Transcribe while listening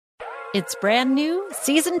It's brand new,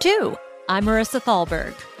 Season 2. I'm Marissa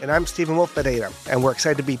Thalberg. And I'm Stephen Wolf Bedeta, and we're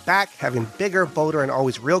excited to be back having bigger, bolder, and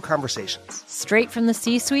always real conversations. Straight from the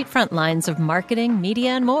C-suite front lines of marketing, media,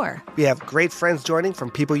 and more. We have great friends joining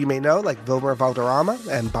from people you may know, like Wilmer Valderrama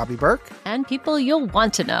and Bobby Burke. And people you'll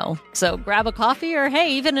want to know. So grab a coffee or,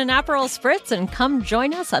 hey, even an Aperol Spritz and come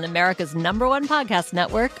join us on America's #1 podcast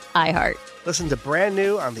network, iHeart. Listen to Brand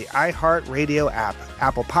New on the iHeart Radio app,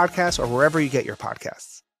 Apple Podcasts, or wherever you get your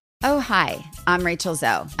podcasts. Oh, hi, I'm Rachel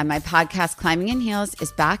Zoe, and my podcast, Climbing in Heels,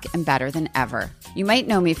 is back and better than ever. You might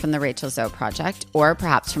know me from the Rachel Zoe Project, or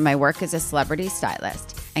perhaps from my work as a celebrity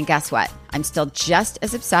stylist. And guess what? I'm still just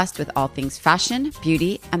as obsessed with all things fashion,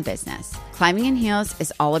 beauty, and business. Climbing in Heels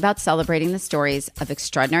is all about celebrating the stories of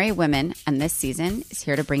extraordinary women, and this season is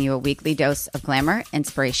here to bring you a weekly dose of glamour,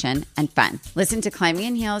 inspiration, and fun. Listen to Climbing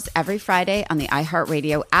in Heels every Friday on the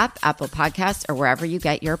iHeartRadio app, Apple Podcasts, or wherever you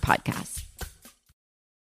get your podcasts.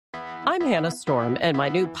 I'm Hannah Storm, and my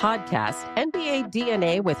new podcast, NBA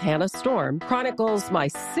DNA with Hannah Storm, chronicles my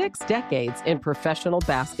 6 decades in professional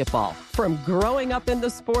basketball. From growing up in the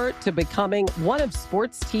sport to becoming one of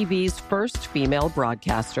sports TV's first female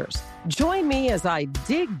broadcasters. Join me as I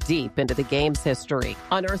dig deep into the game's history,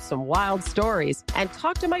 unearth some wild stories, and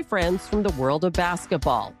talk to my friends from the world of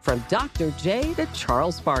basketball, from Dr. J to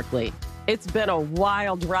Charles Barkley. It's been a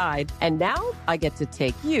wild ride, and now I get to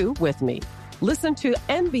take you with me. Listen to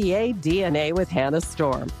NBA DNA with Hannah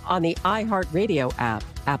Storm on the iHeartRadio app,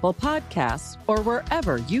 Apple Podcasts, or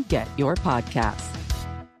wherever you get your podcasts.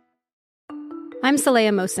 I'm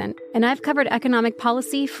Saleha Mohsin, and I've covered economic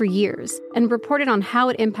policy for years and reported on how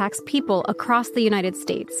it impacts people across the United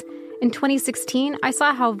States. In 2016, I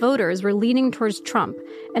saw how voters were leaning towards Trump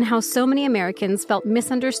and how so many Americans felt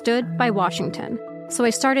misunderstood by Washington. So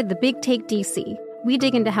I started The Big Take DC. We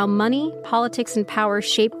dig into how money, politics, and power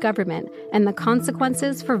shape government and the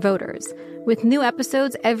consequences for voters. With new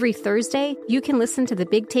episodes every Thursday, you can listen to The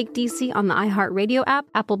Big Take DC on the iHeartRadio app,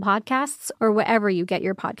 Apple Podcasts, or wherever you get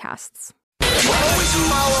your podcasts. Always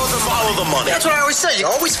follow the money. That's what I always say. You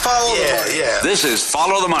always follow the money. Yeah. This is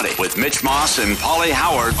Follow the Money with Mitch Moss and Pauly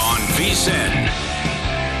Howard on VSiN.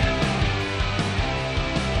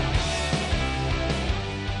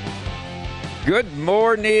 Good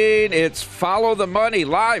morning. It's Follow the Money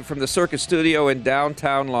live from the Circus Studio in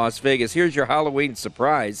downtown Las Vegas. Here's your Halloween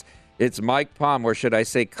surprise. It's Mike Palm, or should I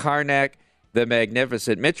say Karnak the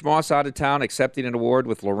Magnificent. Mitch Moss out of town accepting an award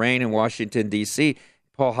with Lorraine in Washington, D.C.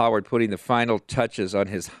 Paul Howard putting the final touches on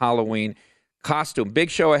his Halloween costume.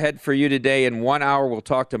 Big show ahead for you today. In 1 hour, we'll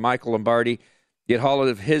talk to Michael Lombardi, get hold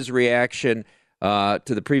of his reaction to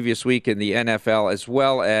the previous week in the NFL, as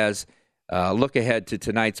well as look ahead to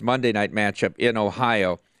tonight's Monday night matchup in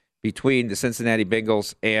Ohio between the Cincinnati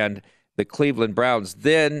Bengals and the Cleveland Browns.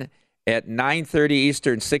 Then at 9:30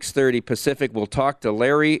 Eastern, 6:30 Pacific, we'll talk to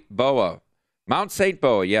Larry Bowa. Mount St.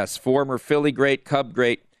 Boa, yes, former Philly great, Cub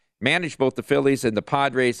great, managed both the Phillies and the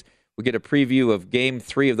Padres. We'll get a preview of Game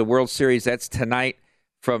 3 of the World Series. That's tonight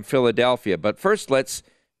from Philadelphia. But first, let's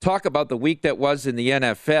talk about the week that was in the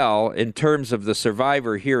NFL in terms of the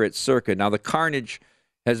survivor here at Circa. Now, the carnage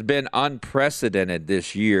has been unprecedented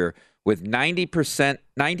this year, with 98%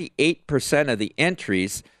 of the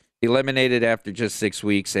entries eliminated after just 6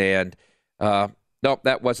 weeks. And nope,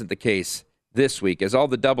 that wasn't the case this week, as all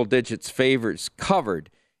the double digits favorites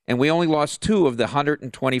covered. And we only lost 2 of the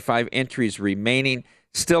 125 entries remaining.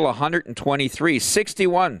 Still 123,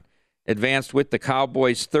 61 advanced with the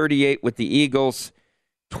Cowboys, 38 with the Eagles,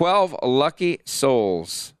 12 lucky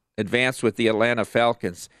souls advanced with the Atlanta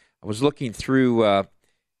Falcons. I was looking through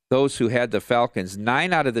those who had the Falcons.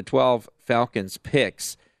 9 out of the 12 Falcons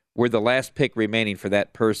picks were the last pick remaining for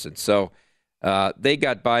that person. So they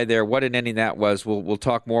got by there. What an ending that was. We'll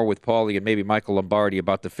talk more with Paulie and maybe Michael Lombardi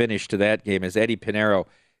about the finish to that game as Eddie Pinheiro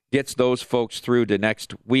gets those folks through to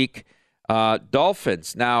next week.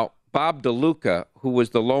 Dolphins. Now, Bob DeLuca, who was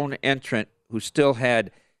the lone entrant who still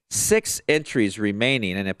had 6 entries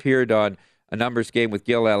remaining and appeared on a numbers game with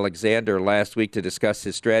Gil Alexander last week to discuss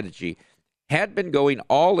his strategy, had been going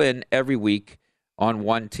all in every week on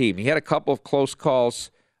one team. He had a couple of close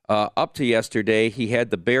calls up to yesterday. He had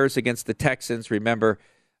the Bears against the Texans. Remember,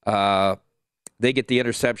 they get the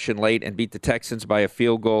interception late and beat the Texans by a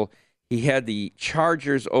field goal. He had the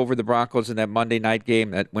Chargers over the Broncos in that Monday night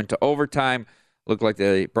game that went to overtime. Looked like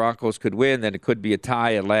the Broncos could win, then it could be a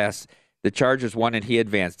tie at last. The Chargers won and he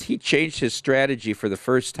advanced. He changed his strategy for the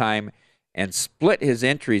first time and split his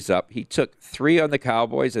entries up. He took 3 on the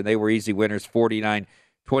Cowboys, and they were easy winners,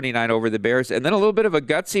 49-29 over the Bears. And then a little bit of a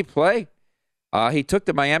gutsy play. He took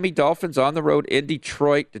the Miami Dolphins on the road in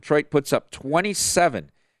Detroit. Detroit puts up 27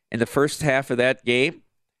 in the first half of that game.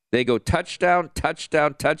 They go touchdown,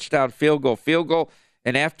 touchdown, touchdown, field goal.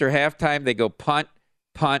 And after halftime, they go punt,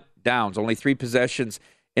 downs. Only 3 possessions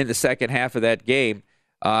in the second half of that game.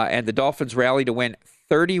 And the Dolphins rally to win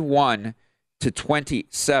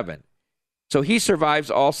 31-27. So he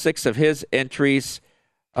survives all 6 of his entries.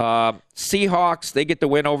 Seahawks, they get the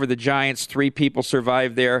win over the Giants. 3 people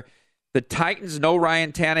survive there. The Titans, no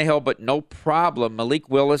Ryan Tannehill, but no problem. Malik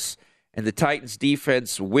Willis and the Titans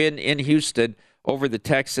defense win in Houston over the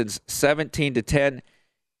Texans 17-10.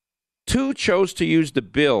 2 chose to use the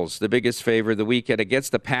Bills, the biggest favor of the weekend,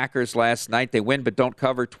 against the Packers last night. They win but don't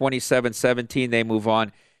cover 27-17. They move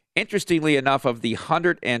on. Interestingly enough, of the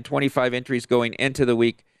 125 entries going into the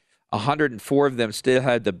week, 104 of them still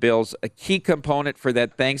had the Bills. A key component for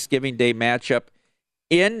that Thanksgiving Day matchup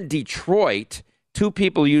in Detroit, 2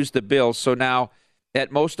 people used the Bills. So now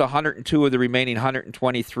at most 102 of the remaining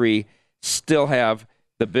 123 still have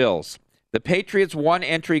the Bills. The Patriots, 1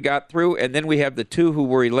 entry got through, and then we have the 2 who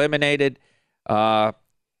were eliminated.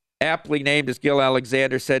 Aptly named, as Gil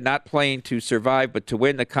Alexander said, not playing to survive, but to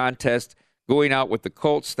win the contest, going out with the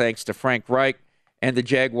Colts, thanks to Frank Reich, and the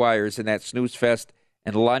Jaguars in that snooze fest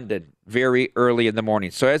in London very early in the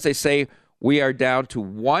morning. So as they say, we are down to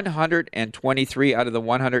 123 out of the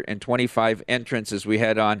 125 entrants as we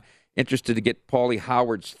head on. Interested to get Paulie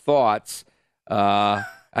Howard's thoughts. I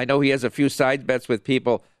know he has a few side bets with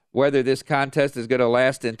people, whether this contest is going to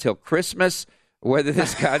last until Christmas, whether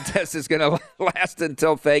this contest is going to last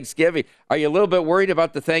until Thanksgiving. Are you a little bit worried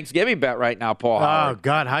about the Thanksgiving bet right now, Paul Howard? Oh,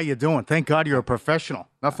 God, how you doing? Thank God you're a professional.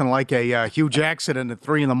 Nothing like a huge accident at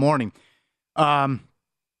 3 in the morning.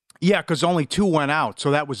 Yeah, because only 2 went out,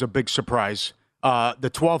 so that was a big surprise.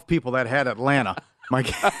 The 12 people that had Atlanta,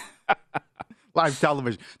 live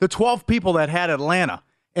television, the 12 people that had Atlanta,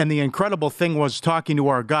 and the incredible thing was talking to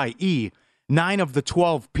our guy, 9 of the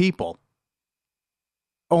 12 people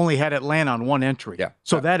only had Atlanta on 1 entry. Yeah.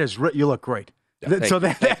 So that is you look great. Yeah, So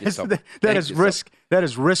that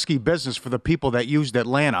is risky business for the people that used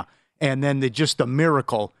Atlanta, and then just a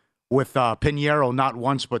miracle with Pinheiro not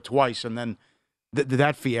once but twice, and then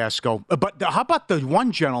that fiasco. But how about the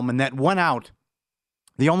one gentleman that went out?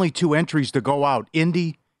 The only 2 entries to go out,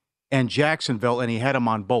 Indy and Jacksonville, and he had them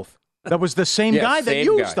on both. That was the same guy that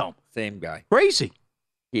used them. Same guy. Crazy.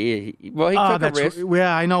 He took a risk.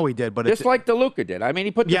 Yeah, I know he did, but just like DeLuca did. I mean,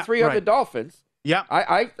 he put the 3 on the Dolphins. Yeah,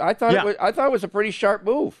 I thought it was a pretty sharp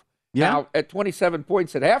move. Yeah. Now at 27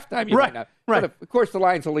 points at halftime, you might not. Right. But of course, the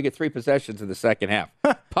Lions only get 3 possessions in the second half.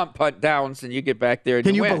 Punt downs, and you get back there. And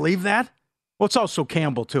Can you win. believe that? Well, it's also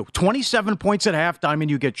Campbell too. 27 points at halftime, and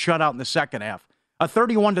you get shut out in the second half. A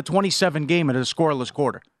 31-27 game in a scoreless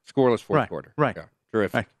quarter. Scoreless fourth quarter. Right. Yeah.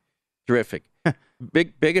 Terrific. Right. Terrific.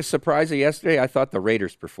 Biggest surprise of yesterday, I thought the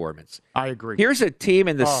Raiders' performance. I agree. Here's a team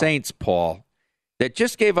in the Saints, Paul, that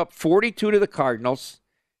just gave up 42 to the Cardinals,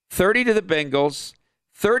 30 to the Bengals,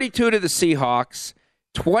 32 to the Seahawks,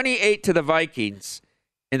 28 to the Vikings,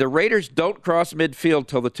 and the Raiders don't cross midfield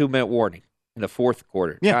till the 2-minute warning in the fourth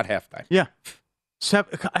quarter, not halftime. Yeah.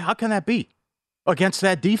 How can that be? Against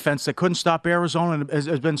that defense that couldn't stop Arizona and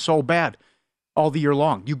has been so bad all the year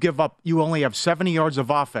long. You only have 70 yards of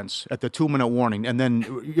offense at the 2-minute warning, and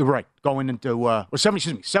then, you're right, going into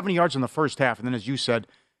 70 yards in the first half, and then, as you said,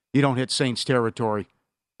 you don't hit Saints territory.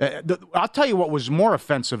 I'll tell you what was more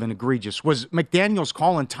offensive and egregious was McDaniels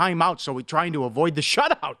calling timeout, so he's trying to avoid the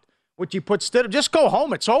shutout, which he put just go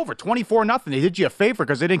home, it's over, 24-0. They did you a favor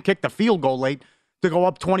because they didn't kick the field goal late to go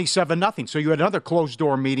up 27-0. So you had another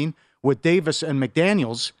closed-door meeting with Davis and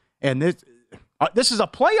McDaniels, and this is a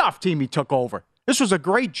playoff team he took over. This was a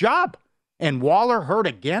great job. And Waller hurt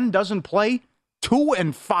again, doesn't play.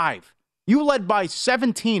 2-5. You led by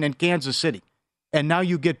 17 in Kansas City, and now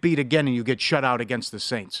you get beat again and you get shut out against the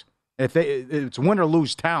Saints. It's win or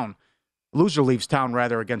lose town. Loser leaves town,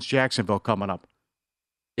 rather, against Jacksonville coming up.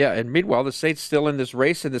 Yeah, and meanwhile, the Saints still in this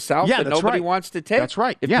race in the South that nobody wants to take. That's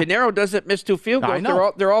right. If Pinheiro doesn't miss 2 field goals,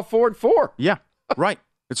 they're all 4-4. Yeah, right.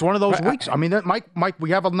 It's one of those weeks. I mean, Mike, we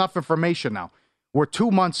have enough information now. We're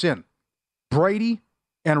 2 months in. Brady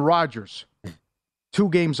and Rodgers, 2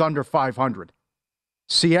 games under 500.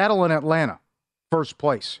 Seattle and Atlanta, first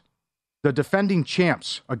place. The defending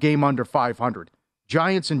champs, a game under 500.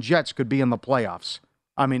 Giants and Jets could be in the playoffs.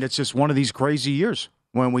 I mean, it's just one of these crazy years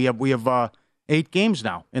when we have 8 games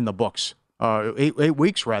now in the books, 8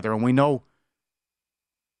 weeks rather, and we know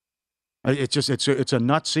it's a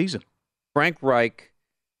nuts season. Frank Reich,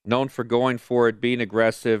 known for going for it, being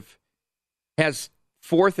aggressive, has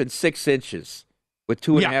 4th and 6 inches with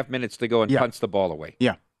 2.5 minutes to go and punts the ball away.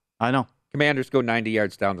 Yeah, I know. Commanders go 90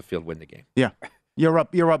 yards down the field, win the game. Yeah. You're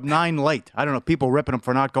up 9 late. I don't know. People ripping him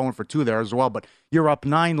for not going for 2 there as well, but you're up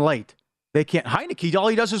 9 late. They can't. Heineke, all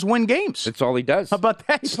he does is win games. That's all he does. How about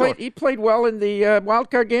that? He played well in the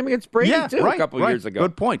wild card game against Brady too a couple years ago.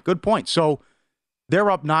 Good point. So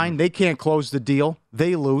they're up 9. They can't close the deal.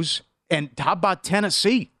 They lose. And how about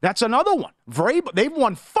Tennessee? That's another one. They've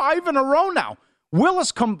won 5 in a row now.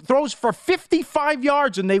 Willis throws for 55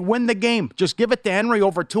 yards and they win the game. Just give it to Henry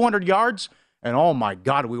over 200 yards. And oh my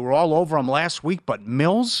God, we were all over him last week. But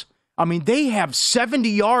Mills, I mean, they have 70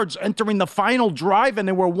 yards entering the final drive, and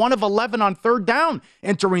they were 1 of 11 on 3rd down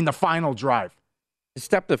entering the final drive.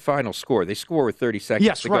 Step the final score. They score with 30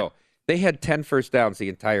 seconds to go. They had 10 first downs the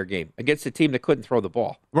entire game against a team that couldn't throw the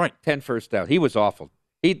ball. Right. 10 first downs. He was awful.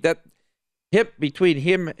 Between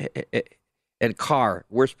him and Carr,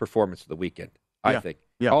 worst performance of the weekend, I think.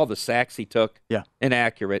 Yeah. All the sacks he took,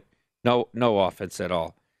 inaccurate, no offense at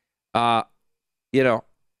all. I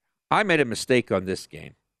made a mistake on this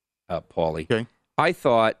game, Paulie. Okay. I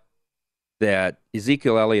thought that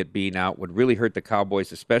Ezekiel Elliott being out would really hurt the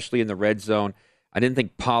Cowboys, especially in the red zone. I didn't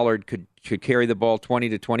think Pollard could carry the ball 20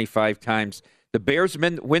 to 25 times. The Bears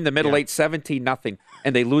win the middle 17-0,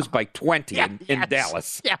 and they lose by 20 in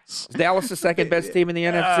Dallas. Yes. Is Dallas the second best team in the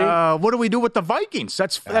NFC? What do we do with the Vikings?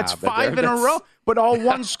 That's 5 in a row, but all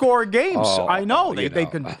one-score games. I know.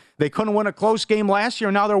 They couldn't win a close game last year.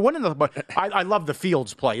 Now they're winning. But I love the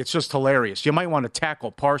Fields play. It's just hilarious. You might want to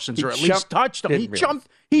tackle Parsons or at least touch him.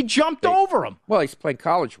 He jumped over him. Well, he's playing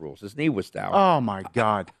college rules. His knee was down. Oh, my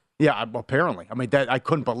God. Yeah, apparently. I mean, I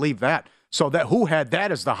couldn't believe that. So who had that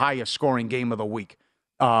as the highest scoring game of the week?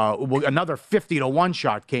 Another 50-1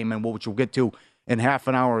 shot came in, which we'll get to in half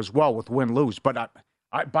an hour as well with win-lose. But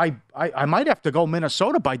I might have to go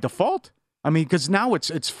Minnesota by default. I mean, because now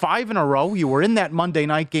it's 5 in a row. You were in that Monday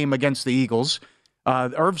night game against the Eagles.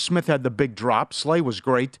 Irv Smith had the big drop. Slay was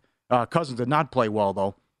great. Cousins did not play well,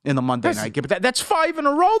 though, in the Monday night game. But that's 5 in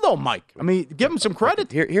a row, though, Mike. I mean, give him some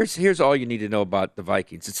credit. Here's all you need to know about the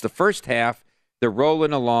Vikings. It's the first half. They're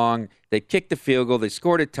rolling along. They kicked the field goal. They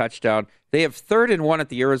scored a touchdown. They have 3rd and 1 at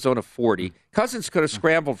the Arizona 40. Cousins could have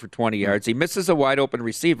scrambled for 20 yards. He misses a wide-open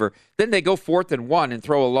receiver. Then they go 4th and 1 and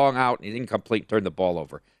throw a long out and incomplete and turn the ball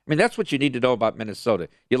over. I mean, that's what you need to know about Minnesota.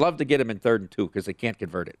 You love to get them in 3rd and 2 because they can't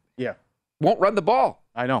convert it. Yeah. Won't run the ball.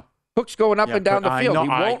 I know. Hook's going up and down the field. He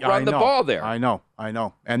won't run the ball there. I know.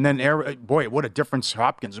 And then, boy, what a difference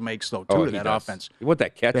Hopkins makes, though, too, to that offense. What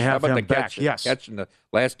that catch? They have How about him the back, yes. catch in the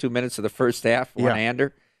last 2 minutes of the first half,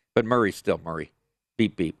 one-hander? But Murray's still Murray.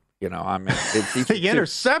 Beep, beep. The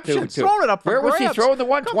interception. Throwing it up for grabs. Where was he throwing the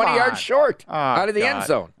one 20 yards short out of the end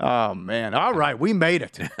zone? Oh, man. All right, we made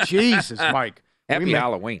it. Jesus, Mike. Happy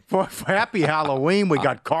Halloween. Happy Halloween. We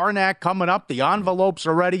got Karnak coming up. The envelopes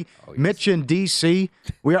are ready. Yes. Mitch in D.C.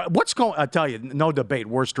 I tell you, no debate,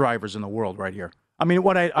 worst drivers in the world right here. I mean,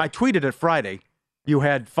 what I tweeted it Friday, you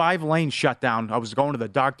had 5 lanes shut down. I was going to the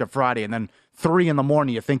doctor Friday, and then 3 in the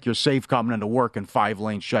morning, you think you're safe coming into work, and 5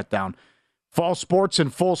 lanes shut down. Fall sports in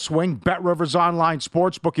full swing. BetRivers Online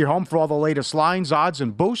Sportsbook, your home for all the latest lines, odds,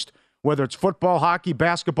 and boost. Whether it's football, hockey,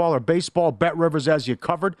 basketball, or baseball, BetRivers has you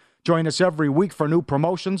covered. Join us every week for new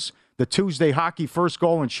promotions. The Tuesday hockey first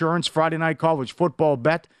goal insurance, Friday night college football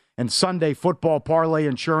bet, and Sunday football parlay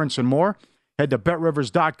insurance and more. Head to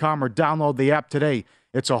BetRivers.com or download the app today.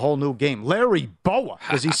 It's a whole new game. Larry Boa,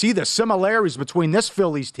 does he see the similarities between this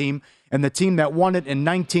Phillies team and the team that won it in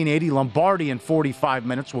 1980, Lombardi in 45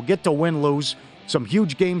 minutes? We'll get to win-lose. Some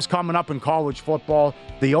huge games coming up in college football,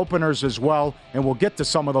 the openers as well, and we'll get to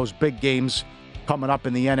some of those big games coming up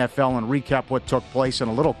in the NFL and recap what took place in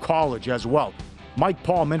a little college as well. Mike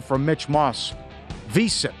Palm in for Mitch Moss.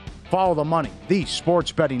 VSiN, follow the money, the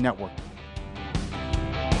Sports Betting Network.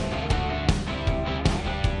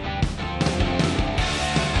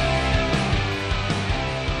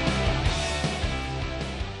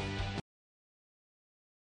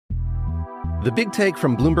 The Big Take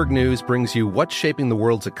from Bloomberg News brings you what's shaping the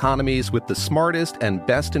world's economies with the smartest and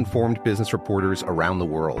best-informed business reporters around the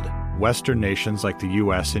world. Western nations like the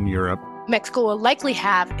U.S. and Europe. Mexico will likely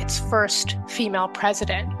have its first female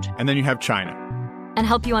president. And then you have China. And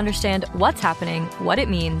help you understand what's happening, what it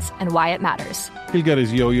means, and why it matters. He'll get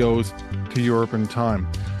his yo-yos to Europe in time.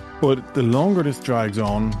 But the longer this drags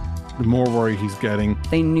on, the more worried he's getting.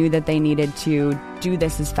 They knew that they needed to do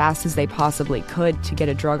this as fast as they possibly could to get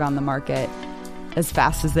a drug on the market as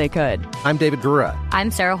fast as they could. I'm David Gura.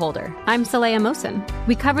 I'm Sarah Holder. I'm Saleha Mohsen.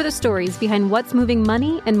 We cover the stories behind what's moving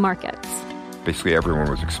money and markets. Basically, everyone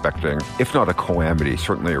was expecting, if not a calamity,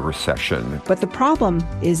 certainly a recession. But the problem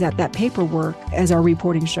is that paperwork, as our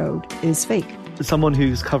reporting showed, is fake. As someone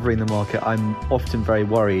who's covering the market, I'm often very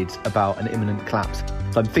worried about an imminent collapse.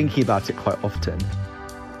 So I'm thinking about it quite often.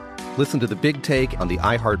 Listen to The Big Take on the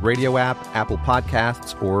iHeartRadio app, Apple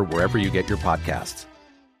Podcasts, or wherever you get your podcasts.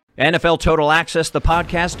 NFL Total Access, the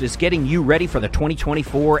podcast, is getting you ready for the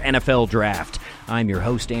 2024 NFL Draft. I'm your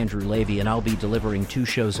host, Andrew Levy, and I'll be delivering 2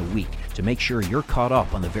 shows a week to make sure you're caught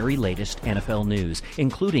up on the very latest NFL news,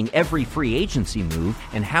 including every free agency move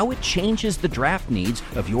and how it changes the draft needs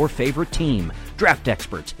of your favorite team. Draft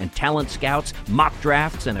experts and talent scouts, mock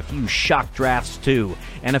drafts, and a few shock drafts, too.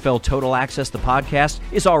 NFL Total Access, the podcast,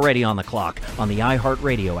 is already on the clock on the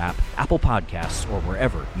iHeartRadio app, Apple Podcasts, or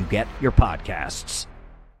wherever you get your podcasts.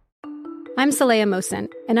 I'm Saleha Mohsin,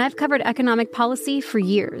 and I've covered economic policy for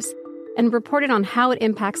years and reported on how it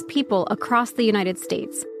impacts people across the United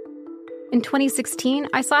States. In 2016,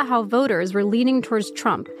 I saw how voters were leaning towards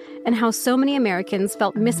Trump and how so many Americans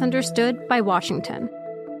felt misunderstood by Washington.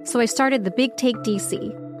 So I started The Big Take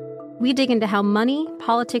DC. We dig into how money,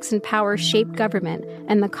 politics, and power shape government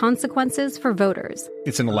and the consequences for voters.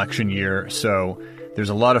 It's an election year, so there's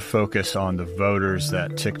a lot of focus on the voters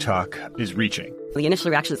that TikTok is reaching. The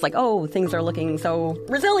initial reaction is like, oh, things are looking so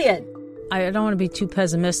resilient. I don't want to be too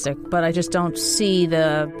pessimistic, but I just don't see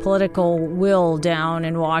the political will down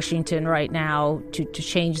in Washington right now to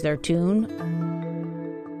change their tune.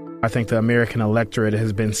 I think the American electorate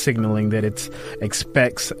has been signaling that it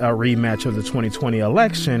expects a rematch of the 2020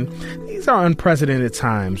 election. These are unprecedented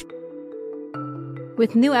times.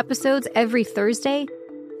 With new episodes every Thursday,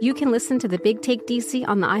 you can listen to The Big Take DC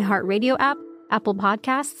on the iHeartRadio app, Apple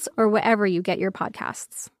Podcasts, or wherever you get your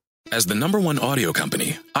podcasts. As the #1 audio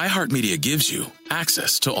company, iHeartMedia gives you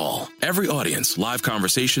access to all. Every audience, live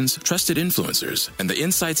conversations, trusted influencers, and the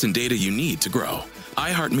insights and data you need to grow.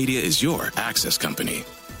 iHeartMedia is your access company.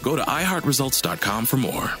 Go to iHeartResults.com for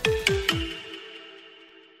more.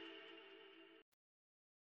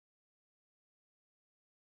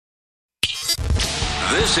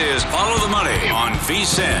 This is Follow the Money on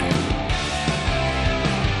VSiN.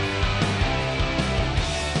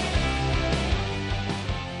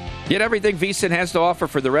 Get everything VSiN has to offer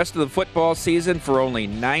for the rest of the football season for only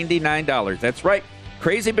 $99. That's right.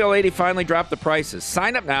 Crazy Bill 80 finally dropped the prices.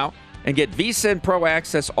 Sign up now and get VSiN Pro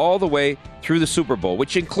access all the way through the Super Bowl,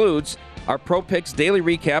 which includes our Pro Picks daily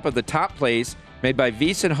recap of the top plays made by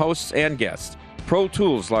VSiN hosts and guests, Pro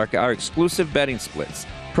Tools like our exclusive betting splits,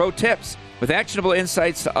 Pro Tips with actionable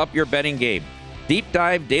insights to up your betting game, deep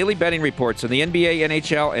dive daily betting reports on the NBA,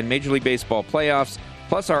 NHL, and Major League Baseball playoffs,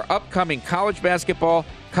 plus our upcoming college basketball,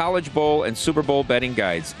 College Bowl, and Super Bowl betting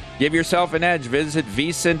guides. Give yourself an edge. Visit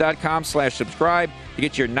vsin.com/subscribe to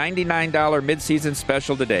get your $99 midseason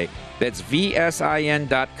special today. That's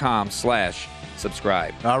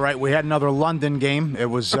vsin.com/subscribe. All right, we had another London game. It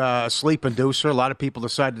was a sleep inducer. A lot of people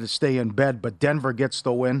decided to stay in bed, but Denver gets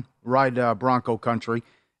the win. Ride Bronco country.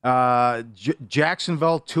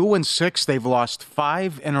 Jacksonville 2-6. They've lost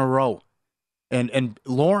 5 in a row. And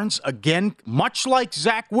Lawrence, again, much like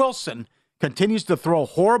Zach Wilson, continues to throw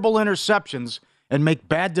horrible interceptions and make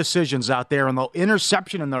bad decisions out there. And the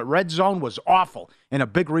interception in the red zone was awful and a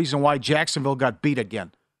big reason why Jacksonville got beat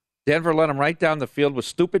again. Denver let him right down the field with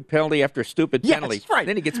stupid penalty after stupid penalty. Yes, right.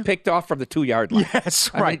 Then he gets picked off from the 2-yard line. Yes,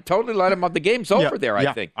 right. I mean, totally let him up. The game's over there,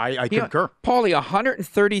 I think. I concur. Paulie,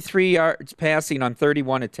 133 yards passing on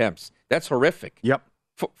 31 attempts. That's horrific. Yep.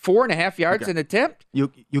 4.5 yards an attempt? You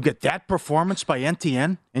get that performance by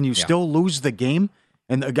NTN, and you still lose the game?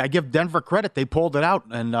 And I give Denver credit. They pulled it out,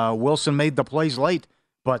 and Wilson made the plays late.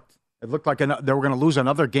 But it looked like they were going to lose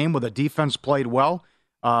another game where the defense played well.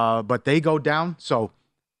 But they go down. So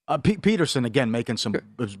Peterson, again, making some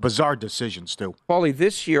bizarre decisions, too. Paulie,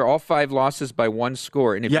 this year, all 5 losses by 1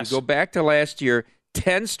 score. And if you go back to last year,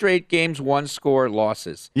 10 straight games, 1-score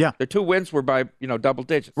losses. Yeah. Their 2 wins were by, double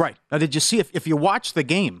digits. Right. Now, did you see, if you watch the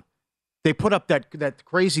game, they put up that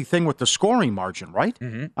crazy thing with the scoring margin, right?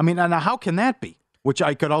 Mm-hmm. I mean, and how can that be? Which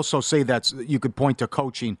I could also say you could point to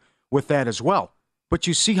coaching with that as well. But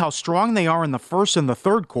you see how strong they are in the first and the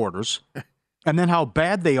third quarters, and then how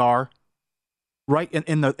bad they are right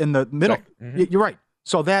in the middle. Mm-hmm. You're right.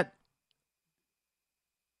 So that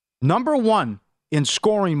number 1 in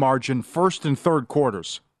scoring margin, first and third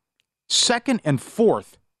quarters, second and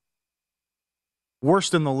fourth,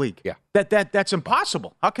 worst in the league. Yeah, that's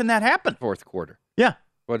impossible. How can that happen? Fourth quarter. Yeah.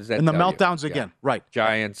 What does that and the tell meltdowns you? again, right?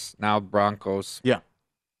 Giants, now Broncos. Yeah.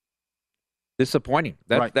 Disappointing.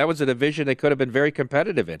 That was a division they could have been very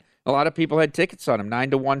competitive in. A lot of people had tickets on them.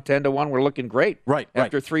 9-1, 10-1. We're looking great. Right.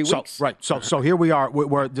 After 3 weeks. So here we are.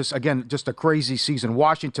 We're just a crazy season.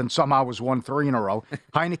 Washington somehow has won 3 in a row.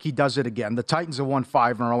 Heineke does it again. The Titans have won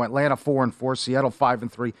 5 in a row. Atlanta 4-4. Seattle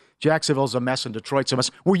 5-3. Jacksonville's a mess, and Detroit's a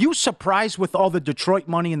mess. Were you surprised with all the Detroit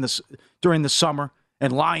money during the summer?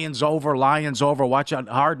 And Lions over. Watch out,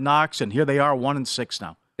 Hard Knocks, and here they are, 1-6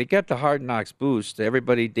 now. They got the Hard Knocks boost.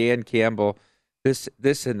 Everybody, Dan Campbell,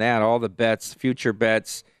 this and that, all the bets, future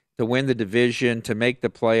bets to win the division, to make the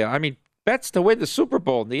play. I mean, bets to win the Super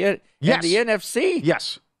Bowl and the NFC.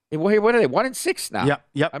 Yes. What are they? 1-6 now.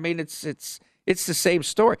 Yep. I mean, it's the same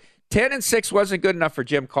story. 10-6 wasn't good enough for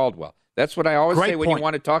Jim Caldwell. That's what I always say when you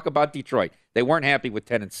want to talk about Detroit. They weren't happy with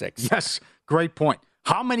 10-6. Yes, great point.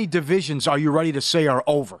 How many divisions are you ready to say are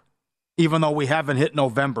over, even though we haven't hit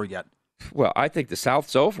November yet? Well, I think the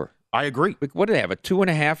South's over. I agree. What do they have? A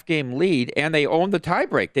 2.5-game lead, and they own the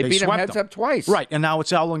tiebreak. They beat them heads up twice. Right, and now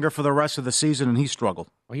it's Ellinger for the rest of the season, and he struggled.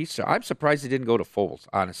 Well, I'm surprised he didn't go to Foles,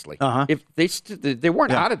 honestly. Uh-huh. If they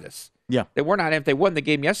weren't out of this. Yeah. They weren't out. If they won the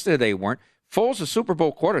game yesterday, they weren't. Foles, a Super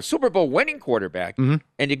Bowl winning quarterback, and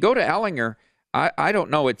you go to Ellinger, I don't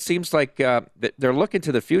know. It seems like they're looking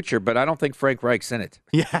to the future, but I don't think Frank Reich's in it.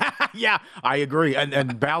 Yeah, I agree.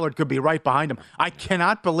 And Ballard could be right behind him. I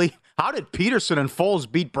cannot believe, how did Peterson and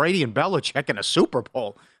Foles beat Brady and Belichick in a Super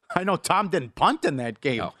Bowl? I know Tom didn't punt in that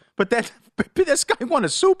game, but this guy won a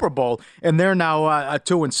Super Bowl, and they're now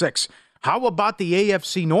 2-6. How about the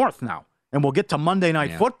AFC North now? And we'll get to Monday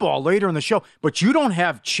Night Football later in the show. But you don't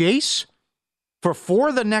have Chase for 4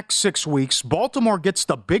 of the next 6 weeks. Baltimore gets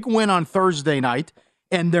the big win on Thursday night,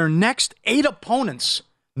 and their next 8 opponents,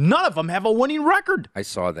 none of them have a winning record. I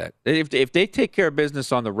saw that. If they take care of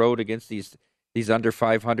business on the road against these under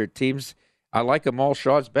 500 teams, I like Amal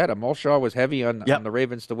Shaw's bet. Amal Shaw was heavy on the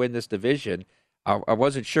Ravens to win this division. I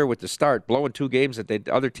wasn't sure with the start, blowing 2 games that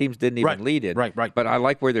other teams didn't even lead in. Right. But I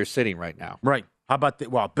like where they're sitting right now. Right. How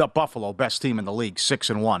about Buffalo, best team in the league,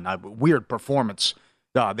 6-1. Weird performance.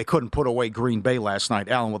 They couldn't put away Green Bay last night,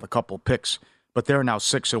 Allen with a couple picks, but they're now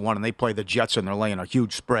 6-1, and they play the Jets, and they're laying a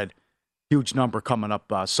huge spread, huge number coming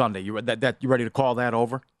up Sunday. You ready to call that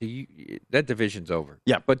over? That division's over.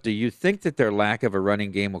 Yeah. But do you think that their lack of a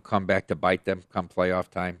running game will come back to bite them come playoff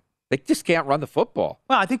time? They just can't run the football.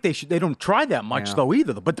 Well, I think they don't try that much, though,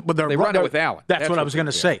 either. But they run it with Allen. That's what I was going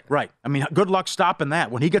to say. Right. I mean, good luck stopping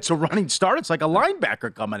that. When he gets a running start, it's like a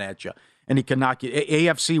linebacker coming at you, and he can knock you.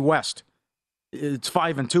 AFC West. It's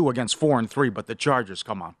 5-2 against 4-3, but the Chargers,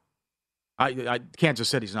 come on. Kansas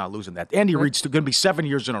City's not losing that. Andy Reid's going to be 7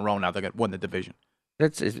 years in a row now. They're going to win the division.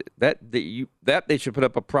 That they should put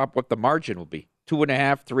up a prop. What the margin will be?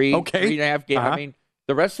 2.5, 3, 3.5 game. I mean,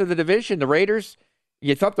 the rest of the division, the Raiders.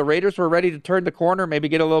 You thought the Raiders were ready to turn the corner, maybe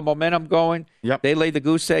get a little momentum going. Yep. They laid the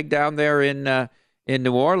goose egg down there in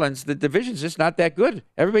New Orleans. The division's just not that good.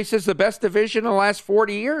 Everybody says the best division in the last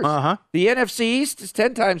 40 years. Uh-huh. The NFC East is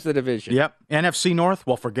 10 times the division. Yep. NFC North,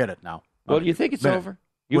 well, forget it now. Well, do you think it's over?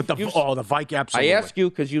 The Vikings, absolutely. I ask you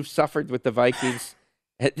because you've suffered with the Vikings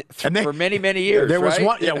for many, many years. There was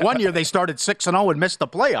right? one year they started 6-0 and missed the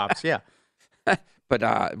playoffs. Yeah. But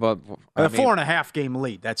a 4.5 game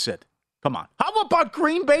lead. That's it. Come on. How about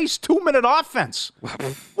Green Bay's 2-minute offense?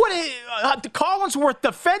 Collinsworth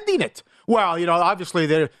defending it. Well,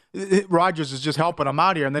 obviously Rodgers is just helping them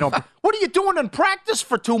out here, and they don't. What are you doing in practice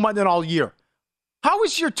for 2 months all year? How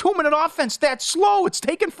is your 2-minute offense that slow? It's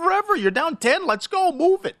taking forever. You're down 10. Let's go.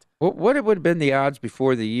 Move it. What would have been the odds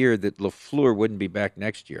before the year that LaFleur wouldn't be back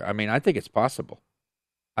next year? I mean, I think it's possible.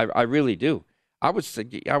 I really do. I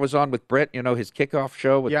was on with Brett, his kickoff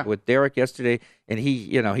show with Derek yesterday, and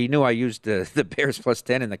he knew I used the Bears plus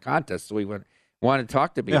 10 in the contest, so he wanted to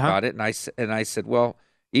talk to me about it, and I said, well,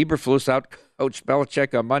 Eberflus out Coach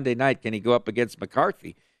Belichick on Monday night. Can he go up against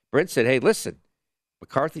McCarthy? Brent said, hey, listen,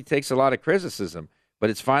 McCarthy takes a lot of criticism, but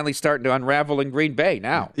it's finally starting to unravel in Green Bay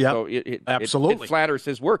now. Yep. So it absolutely. It flatters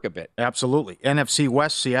his work a bit. Absolutely. NFC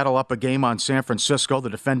West, Seattle up a game on San Francisco, the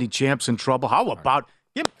defending champs in trouble. How about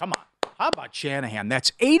Shanahan?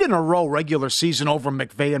 That's 8 in a row regular season over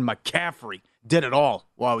McVay and McCaffrey. Did it all.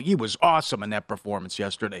 Wow, he was awesome in that performance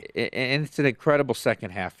yesterday. And it's an incredible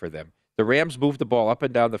second half for them. The Rams moved the ball up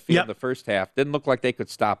and down the field in the first half. Didn't look like they could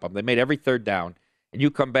stop them. They made every third down. And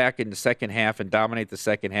you come back in the second half and dominate the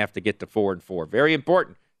second half to get to 4-4. Very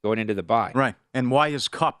important going into the bye. Right. And why is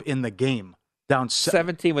Kupp in the game? Down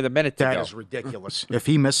 17 with a minute to go. That is ridiculous. If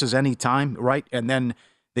he misses any time, right? And then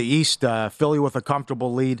the East, Philly with a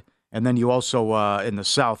comfortable lead. And then you also, in the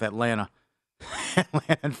South, Atlanta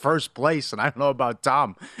in first place. And I don't know about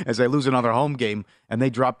Tom as they lose another home game, and they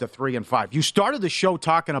drop to 3-5. You started the show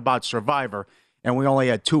talking about Survivor, and we only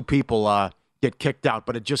had 2 people get kicked out.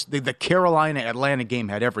 But the Carolina-Atlanta game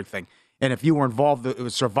had everything. And if you were involved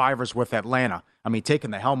with Survivors with Atlanta, I mean,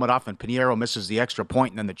 taking the helmet off and Pinheiro misses the extra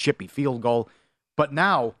point and then the chippy field goal. But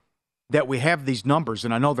now that we have these numbers,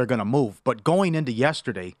 and I know they're going to move, but going into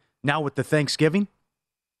yesterday, now with the Thanksgiving,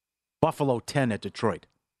 Buffalo 10 at Detroit.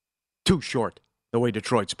 Too short. the way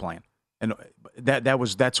Detroit's playing. And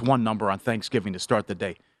that's one number on Thanksgiving to start the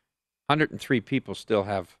day. 103 people still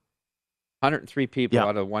have 103 people out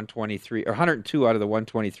of the 123, or 102 out of the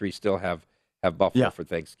 123 still have Buffalo for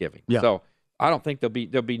Thanksgiving. Yeah. So I don't think there'll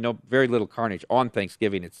be very little carnage on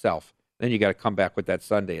Thanksgiving itself. Then you got to come back with that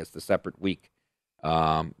Sunday as the separate week.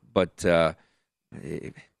 But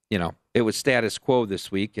it was status quo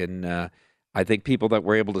this week, and I think people that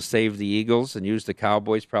were able to save the Eagles and use the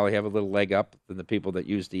Cowboys probably have a little leg up than the people that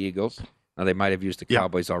used the Eagles. Now, they might have used the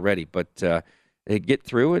Cowboys already, but they get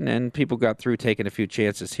through, and then people got through taking a few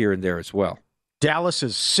chances here and there as well. Dallas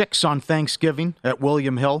is 6 on Thanksgiving at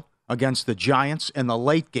William Hill against the Giants. In the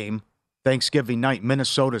late game, Thanksgiving night,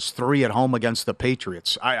 Minnesota's 3 at home against the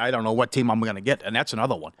Patriots. I don't know what team I'm going to get, and that's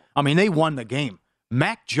another one. I mean, they won the game.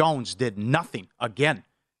 Mac Jones did nothing again.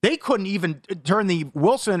 They couldn't even turn the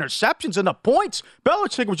Wilson interceptions into points.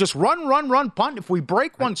 Belichick was just run, punt. If we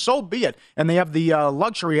break one, so be it. And they have the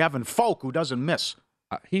luxury of having Folk, who doesn't miss.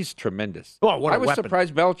 He's tremendous. Oh, what a I was weapon.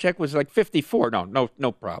 surprised Belichick was like 54.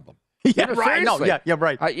 No problem. Yeah, right. No, yeah,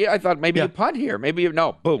 right. I thought maybe you punt here. Maybe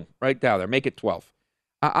boom, right down there. Make it 12.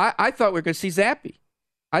 I thought we were going to see Zappy.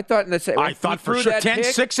 I thought for sure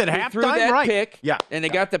 10-6 at halftime, threw that right? Pick, yeah, and they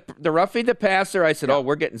got the roughie the passer. I said,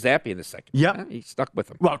 we're getting Zappy in the second. Yeah, he stuck with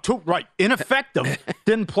him. Well, ineffective,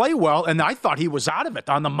 didn't play well, and I thought he was out of it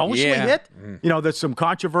on the Mosley hit. There's some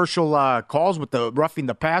controversial calls with the roughing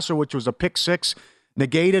the passer, which was a pick 6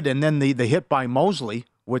 negated, and then the hit by Mosley,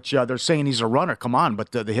 which they're saying he's a runner. Come on,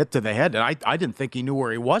 but the hit to the head, and I didn't think he knew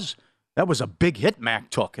where he was. That was a big hit Mac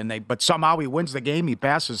took, but somehow he wins the game. He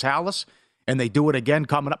passes Hallis. And they do it again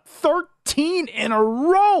coming up 13 in a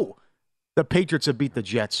row. The Patriots have beat the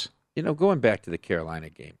Jets. Going back to the Carolina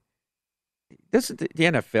game, doesn't the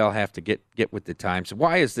NFL have to get with the times?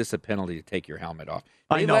 Why is this a penalty to take your helmet off?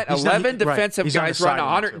 They let 11 defensive guys run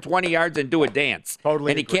 120 yards and do a dance.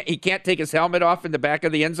 Totally, and he can't take his helmet off in the back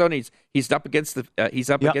of the end zone. He's up against the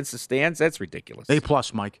against the stands. That's ridiculous. A+,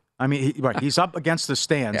 Mike. I mean, he's up against the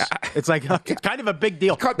stands. Yeah. It's like it's kind of a big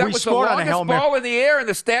deal. That was the longest ball in the air in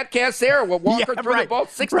the StatCast era. Walker threw the ball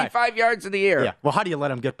 65 yards in the air. Yeah. Well, how do you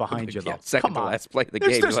let him get behind you, though? Second to last play of the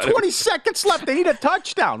game. There's 20 seconds left. They need a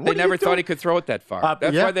touchdown. They never thought he could throw it that far.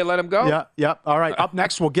 That's why they let him go? Yeah. All right. Up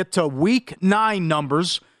next, we'll get to Week 9 numbers.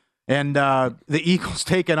 And the Eagles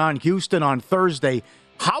taking on Houston on Thursday.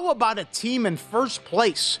 How about a team in first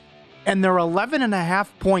place and they're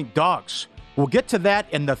 11.5-point dogs? We'll get to that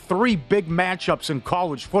and the 3 big matchups in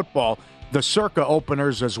college football, the Circa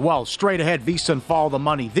openers as well. Straight ahead, VSiN Follow the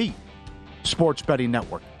Money, the Sports Betting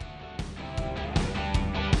Network.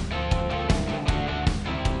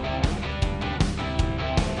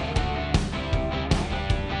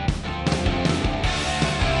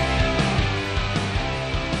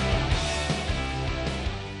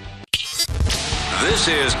 This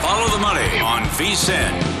is Follow the Money on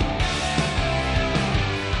VSiN.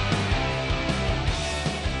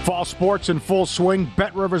 Fall sports in full swing.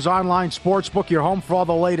 BetRivers Online Sportsbook, your home for all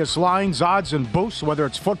the latest lines, odds, and boosts, whether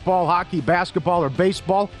it's football, hockey, basketball, or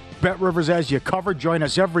baseball. BetRivers has you covered. Join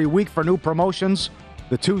us every week for new promotions.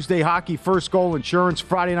 The Tuesday hockey first goal insurance,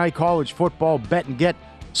 Friday night college football, bet and get,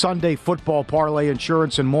 Sunday football parlay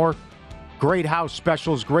insurance, and more. Great house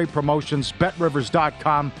specials, great promotions.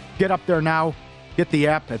 BetRivers.com. Get up there now. Get the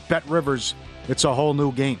app at BetRivers. It's a whole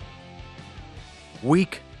new game.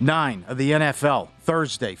 Week 9 of the NFL.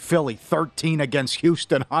 Thursday, Philly 13 against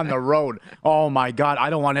Houston on the road. Oh, my God. I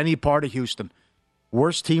don't want any part of Houston.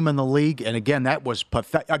 Worst team in the league. And, again, that was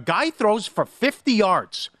pathetic. A guy throws for 50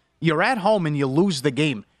 yards. You're at home and you lose the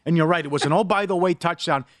game. And you're right. It was an oh-by-the-way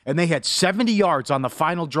touchdown. And they had 70 yards on the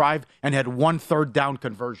final drive and had 1 third-down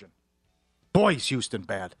conversion. Boy, is Houston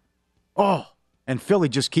bad. Oh, and Philly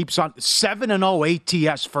just keeps on.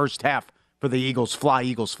 7-0 ATS first half for the Eagles. Fly,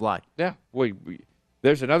 Eagles, fly. Yeah.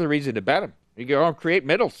 There's another reason to bet them. You go and create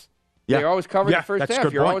middles. Yeah. They always cover the first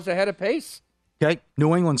half. You're always ahead of pace. Okay.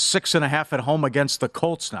 New England 6.5 at home against the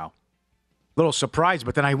Colts now. Little surprise,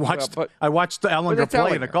 but then I watched Ellinger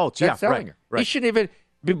play the Colts. That's Ellinger. Right. He shouldn't even.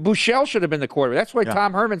 Bouchel should have been the quarterback. That's why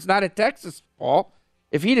Tom Herman's not at Texas, Paul.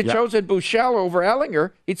 If he'd have chosen Bouchel over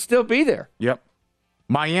Ellinger, he'd still be there. Yep.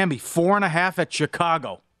 Miami 4.5 at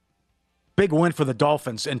Chicago. Big win for the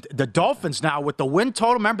Dolphins. And the Dolphins now with the win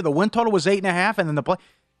total, remember the win total was 8.5, and then the play.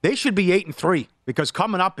 They should be 8-3 because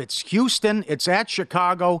coming up it's Houston, it's at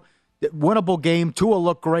Chicago, winnable game. Tua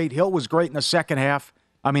looked great. Hill was great in the second half.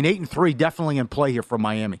 I mean, 8-3 definitely in play here for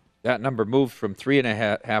Miami. That number moved from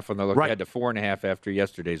 3.5 on the look ahead to 4.5 after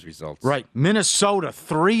yesterday's results. Right. Minnesota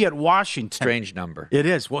 3 at Washington. Strange number. It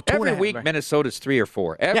is. Well, every week Minnesota's 3 or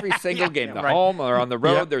 4. Every single game, home or on the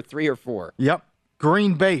road, they're 3 or 4. Yep.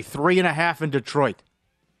 Green Bay, 3.5 in Detroit.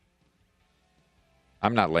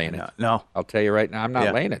 I'm not laying it. No. I'll tell you right now, I'm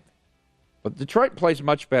not laying it. But Detroit plays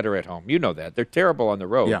much better at home. You know that. They're terrible on the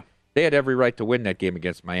road. Yeah. They had every right to win that game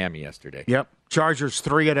against Miami yesterday. Yep. Chargers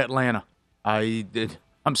 3 at Atlanta.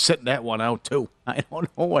 I'm sitting that one out, too. I don't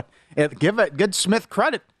know what. Give Smith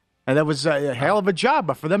credit. And that was a hell of a job.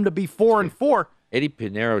 But for them to be 4-4. Eddie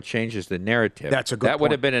Pinheiro changes the narrative. That's a good point. That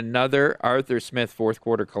would have been another Arthur Smith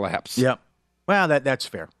fourth-quarter collapse. Yep. Well, that's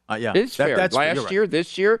fair. Yeah. It's fair. That's Last year,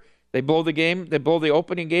 this year, they blow the game. They blow the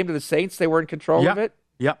opening game to the Saints. They were in control of it.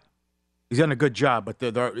 Yep. He's done a good job, but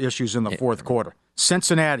there are issues in the fourth quarter.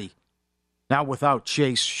 Cincinnati, now without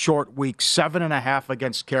Chase, short week, 7.5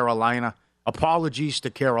 against Carolina. Apologies to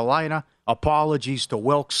Carolina. Apologies to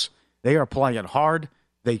Wilkes. They are playing hard.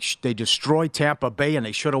 They destroyed Tampa Bay, and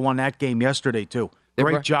they should have won that game yesterday, too.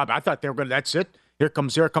 Great job. I thought they were going to – that's it. Here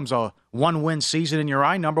comes a one-win season in your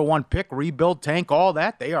eye, number one pick, rebuild, tank, all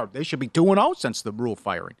that. They should be 2-0 since the rule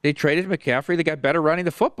firing. They traded McCaffrey. They got better running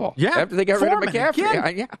the football. Yeah. After they got rid of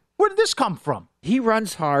McCaffrey. Yeah. Where did this come from? He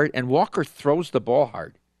runs hard, and Walker throws the ball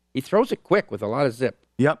hard. He throws it quick with a lot of zip.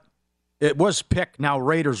 Yep. It was picked. Now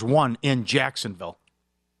Raiders won in Jacksonville.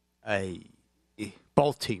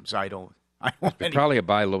 Both teams, I don't probably a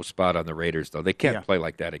buy low spot on the Raiders, though. They can't play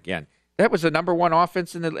like that again. That was the number one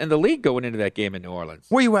offense in the league going into that game in New Orleans.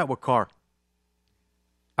 Where you at with Carr?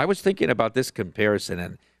 I was thinking about this comparison,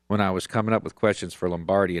 and when I was coming up with questions for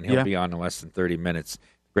Lombardi, and he'll be on in less than 30 minutes,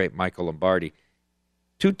 great Michael Lombardi.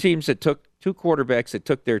 Two quarterbacks that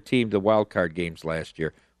took their team to wild card games last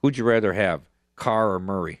year. Who'd you rather have, Carr or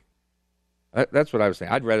Murray? That's what I was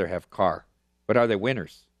saying. I'd rather have Carr. But are they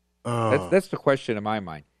winners? That's the question in my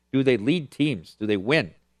mind. Do they lead teams? Do they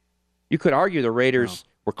win? You could argue the Raiders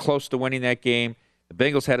were close to winning that game. The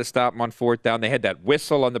Bengals had to stop them on fourth down. They had that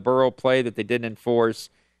whistle on the Burrow play that they didn't enforce.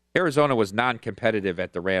 Arizona was non-competitive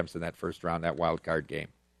at the Rams in that first round, that wild card game.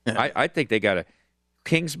 I think they got to –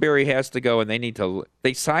 Kingsbury has to go, and they need to –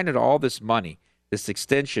 they signed all this money, this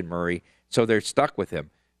extension, Murray, so they're stuck with him.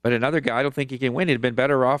 But another guy, I don't think he can win. He'd have been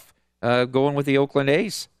better off going with the Oakland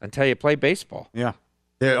A's until you play baseball. Yeah.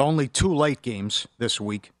 There are only 2 late games this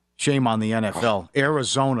week. Shame on the NFL.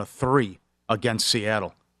 Arizona 3 against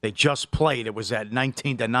Seattle. They just played. It was that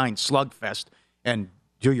 19-9 slugfest. And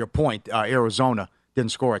to your point, Arizona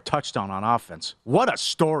didn't score a touchdown on offense. What a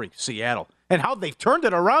story, Seattle. And how they've turned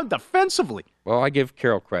it around defensively. Well, I give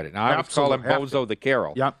Carroll credit. Now, I would call him Bozo the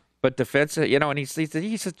Carroll. Yep. But defensive, and he's a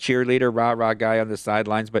cheerleader, rah-rah guy on the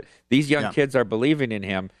sidelines. But these young kids are believing in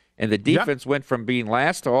him. And the defense went from being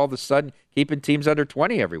last to all of a sudden keeping teams under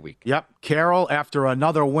 20 every week. Yep. Carroll, after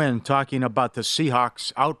another win, talking about the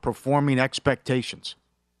Seahawks outperforming expectations.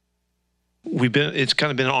 It's kind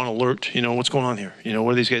of been on alert. What's going on here?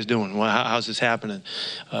 What are these guys doing? How's this happening?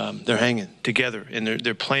 They're hanging together, and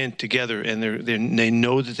they're playing together, and they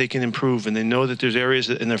know that they can improve, and they know that there's areas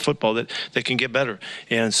in their football that can get better.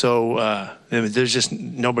 And so there's just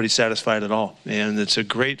nobody satisfied at all, and it's a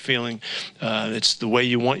great feeling. It's the way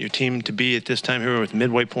you want your team to be at this time here with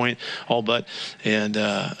midway point, all but,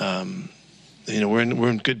 and. We're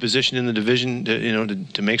in good position in the division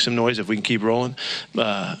to make some noise if we can keep rolling.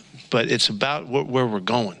 But it's about where we're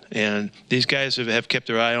going. And these guys have kept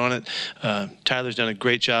their eye on it. Tyler's done a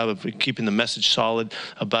great job of keeping the message solid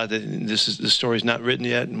about that. The story's not written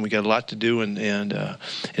yet, and we got a lot to do. And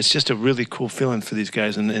it's just a really cool feeling for these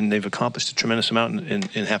guys, and they've accomplished a tremendous amount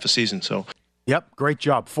in half a season. So. Yep, great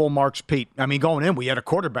job. Full marks, Pete. I mean, going in, we had a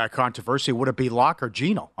quarterback controversy. Would it be Locke or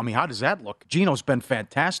Geno? I mean, how does that look? Geno's been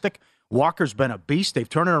fantastic. Walker's been a beast. They've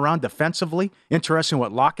turned it around defensively. Interesting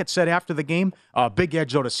what Lockett said after the game. Big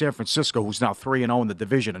edge, though, to San Francisco, who's now 3-0 in the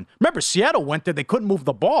division. And remember, Seattle went there. They couldn't move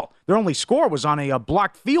the ball. Their only score was on a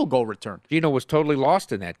blocked field goal return. Geno was totally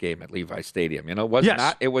lost in that game at Levi Stadium.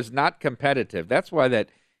 It was not competitive. That's why that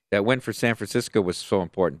win for San Francisco was so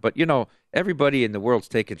important. But, everybody in the world's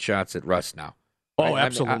taking shots at Russ now. Oh,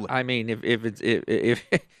 absolutely. I mean, if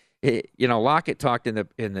Lockett talked in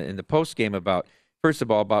the post game about, first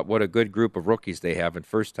of all, about what a good group of rookies they have and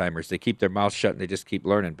first timers. They keep their mouths shut and they just keep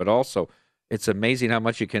learning. But also, it's amazing how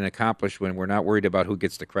much you can accomplish when we're not worried about who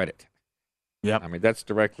gets the credit. Yep. I mean, that's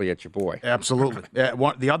directly at your boy. Absolutely.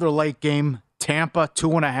 The other late game, Tampa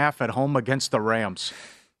 2.5 at home against the Rams.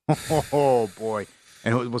 Oh boy.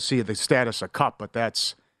 And we'll see the status of Kupp, but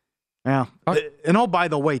that's. Yeah. And by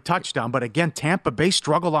the way, touchdown. But again, Tampa Bay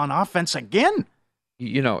struggled on offense again.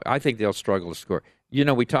 I think they'll struggle to score.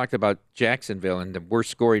 We talked about Jacksonville and the worst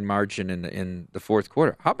scoring margin in the fourth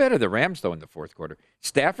quarter. How bad are the Rams, though, in the fourth quarter?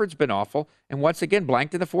 Stafford's been awful, and once again,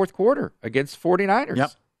 blanked in the fourth quarter against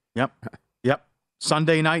 49ers. Yep.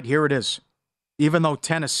 Sunday night, here it is. Even though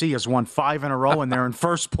Tennessee has won 5 in a row and they're in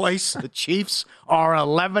first place, the Chiefs are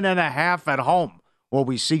 11.5 at home. Will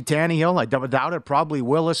we see Tannehill? I doubt it. Probably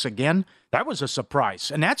Willis again. That was a surprise.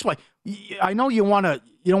 And that's why I know you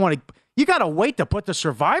got to wait to put the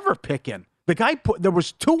survivor pick in. The guy there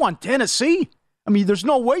was 2 on Tennessee. I mean, there's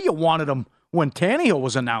no way you wanted him when Tannehill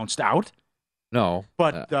was announced out. No.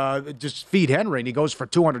 But just feed Henry and he goes for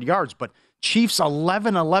 200 yards. But Chiefs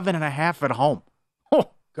 11.5 at home. Oh,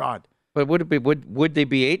 God. But would they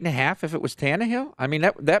be 8.5 if it was Tannehill? I mean,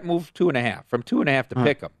 that moved 2.5 from 2.5 to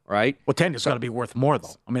pick him, right? Well, Tannehill's got to be worth more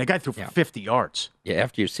though. I mean, the guy threw for 50 yards. Yeah,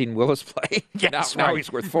 after you've seen Willis play, yes, now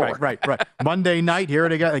he's worth 4. Right. Monday night here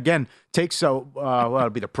it again. That'll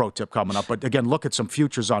be the pro tip coming up. But again, look at some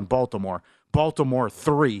futures on Baltimore. Baltimore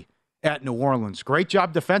 3 at New Orleans. Great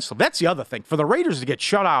job defensively. That's the other thing for the Raiders to get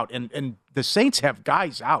shut out, and the Saints have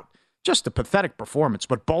guys out. Just a pathetic performance.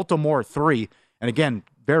 But Baltimore 3, and again,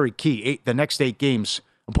 very key. The next 8 games,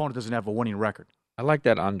 opponent doesn't have a winning record. I like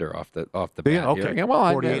that under off the bat. Okay. Yeah,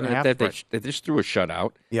 well, 48.5. They just threw a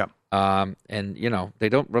shutout. Yeah. And they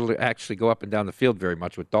don't really actually go up and down the field very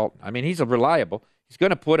much with Dalton. I mean, he's reliable. He's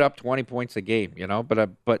going to put up 20 points a game,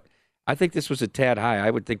 But I think this was a tad high.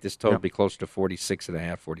 I would think this total would be close to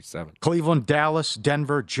 46.5, 47. Cleveland, Dallas,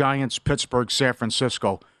 Denver, Giants, Pittsburgh, San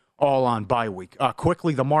Francisco, all on bye week.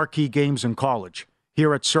 Quickly, the marquee games in college.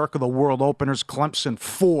 Here at Circa, the World Openers, Clemson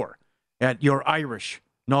 4 at your Irish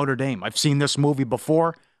Notre Dame. I've seen this movie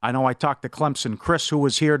before. I know I talked to Clemson Chris, who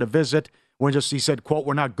was here to visit. He said, quote,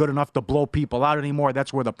 "We're not good enough to blow people out anymore.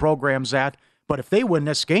 That's where the program's at. But if they win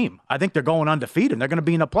this game, I think they're going undefeated. They're going to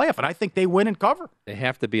be in the playoff, and I think they win and cover." They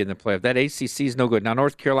have to be in the playoff. That ACC is no good. Now,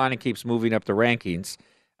 North Carolina keeps moving up the rankings,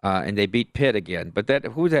 and they beat Pitt again. But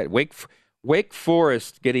who's that? Wake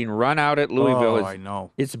Forest getting run out at Louisville. I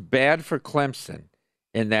know. It's bad for Clemson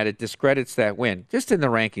in that it discredits that win. Just in the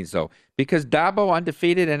rankings, though, because Dabo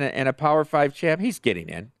undefeated and a Power 5 champ, he's getting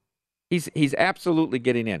in. He's absolutely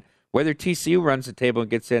getting in. Whether TCU runs the table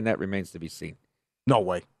and gets in, that remains to be seen. No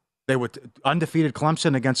way. They would undefeated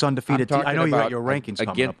Clemson against undefeated. I know you got your rankings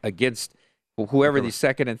coming up. Against whoever the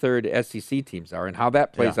second and third SEC teams are, and how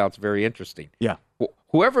that plays out is very interesting. Yeah.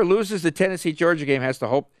 Whoever loses the Tennessee-Georgia game has to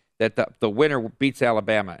hope that the winner beats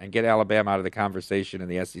Alabama and get Alabama out of the conversation in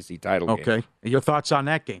the SEC title game. Okay. Your thoughts on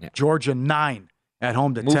that game? Yeah. Georgia 9 at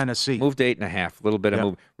home to Tennessee. Moved to 8.5. A little bit of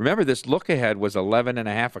move. Remember, this look ahead was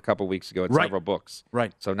 11.5 a couple weeks ago at several books.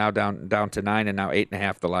 Right. So now down to 9, and now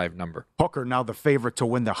 8.5 the live number. Hooker now the favorite to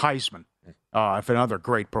win the Heisman. For another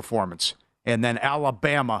great performance. And then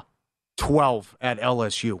Alabama 12 at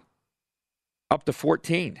LSU. Up to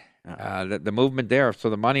 14. The movement there.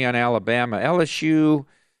 So the money on Alabama. LSU,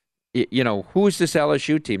 who's this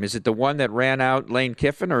LSU team? Is it the one that ran out Lane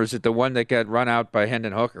Kiffin, or is it the one that got run out by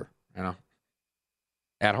Hendon Hooker?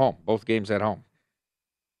 At home. Both games at home.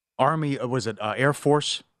 Army, was it Air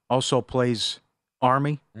Force also plays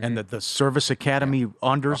Army? Mm-hmm. And the Service Academy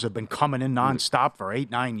unders have been coming in nonstop for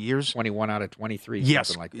 8-9 years. 21 out of 23,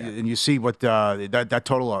 something like that. And you see what that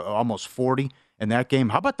total almost 40 in that game.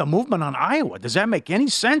 How about the movement on Iowa? Does that make any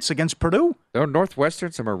sense against Purdue?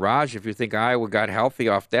 Northwestern's a mirage if you think Iowa got healthy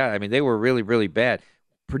off that. I mean, they were really, really bad.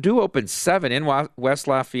 Purdue opened 7 in West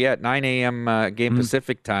Lafayette, 9 a.m. game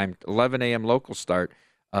Pacific time, 11 a.m. local start,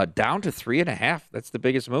 down to 3.5. That's the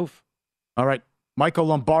biggest move. All right. Michael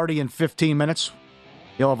Lombardi in 15 minutes.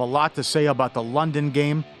 He'll have a lot to say about the London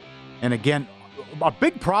game. And again, a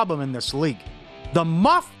big problem in this league. The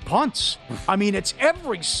muff punts. I mean, it's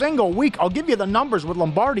every single week. I'll give you the numbers with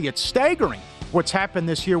Lombardi. It's staggering what's happened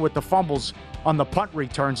this year with the fumbles on the punt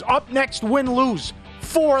returns. Up next, win-lose.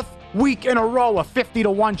 4th week in a row, a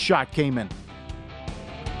 50-1 shot came in.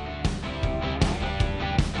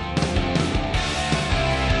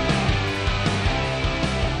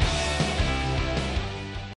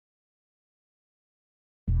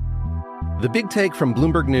 The Big Take from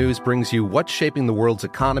Bloomberg News brings you what's shaping the world's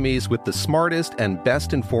economies with the smartest and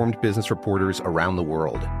best-informed business reporters around the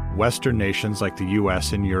world. Western nations like the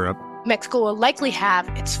U.S. and Europe. Mexico will likely have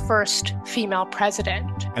its first female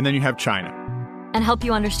president. And then you have China. And help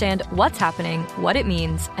you understand what's happening, what it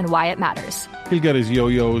means, and why it matters. He'll get his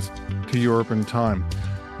yo-yos to Europe in time.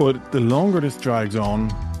 But the longer this drags on,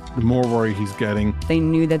 the more worry he's getting. They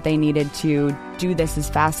knew that they needed to do this as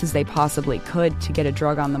fast as they possibly could to get a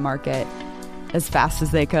drug on the market as fast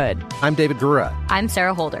as they could. I'm David Gura. I'm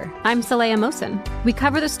Sarah Holder. I'm Saleha Mohsen. We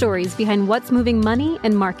cover the stories behind what's moving money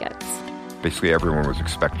and markets. Basically, everyone was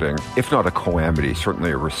expecting, if not a calamity,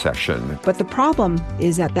 certainly a recession. But the problem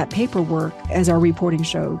is that paperwork, as our reporting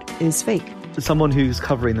showed, is fake. As someone who's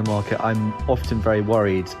covering the market, I'm often very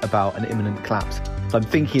worried about an imminent collapse. So I'm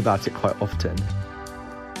thinking about it quite often.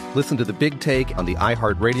 Listen to The Big Take on the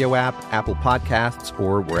iHeartRadio app, Apple Podcasts,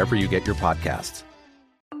 or wherever you get your podcasts.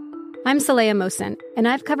 I'm Saleha Mohsin, and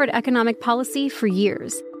I've covered economic policy for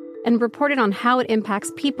years and reported on how it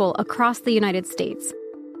impacts people across the United States.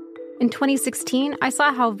 In 2016, I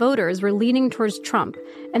saw how voters were leaning towards Trump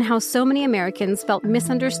and how so many Americans felt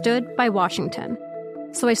misunderstood by Washington.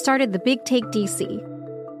 So I started The Big Take DC.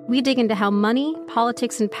 We dig into how money,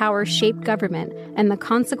 politics, and power shape government and the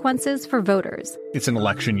consequences for voters. It's an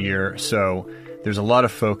election year, so there's a lot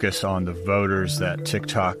of focus on the voters that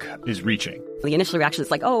TikTok is reaching. The initial reaction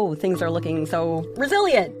is like, oh, things are looking so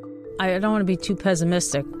resilient. I don't want to be too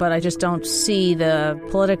pessimistic, but I just don't see the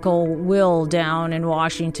political will down in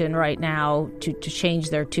Washington right now to change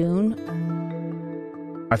their tune.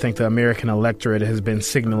 I think the American electorate has been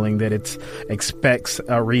signaling that it expects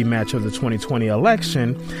a rematch of the 2020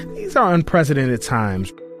 election. These are unprecedented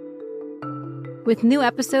times. With new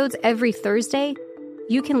episodes every Thursday,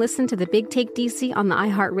 you can listen to The Big Take DC on the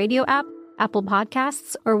iHeartRadio app, Apple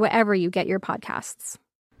Podcasts, or wherever you get your podcasts.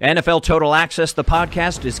 NFL Total Access, the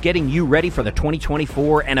podcast, is getting you ready for the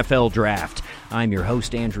 2024 NFL Draft. I'm your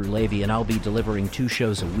host, Andrew Levy, and I'll be delivering 2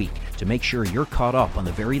 shows a week to make sure you're caught up on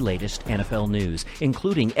the very latest NFL news,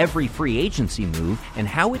 including every free agency move and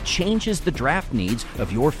how it changes the draft needs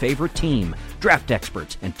of your favorite team. Draft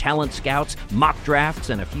experts and talent scouts, mock drafts,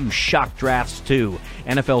 and a few shock drafts, too.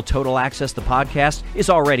 NFL Total Access, the podcast, is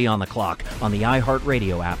already on the clock on the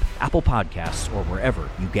iHeartRadio app, Apple Podcasts, or wherever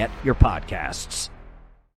you get your podcasts.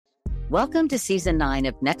 Welcome to Season 9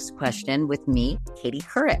 of Next Question with me, Katie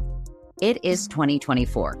Couric. It is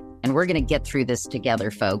 2024, and we're going to get through this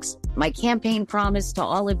together, folks. My campaign promise to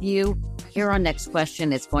all of you here on Next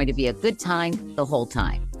Question is going to be a good time the whole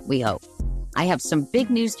time, we hope. I have some big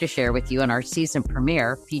news to share with you in our season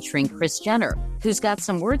premiere featuring Kris Jenner, who's got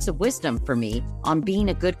some words of wisdom for me on being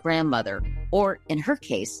a good grandmother, or in her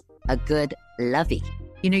case, a good lovey.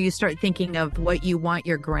 You know, you start thinking of what you want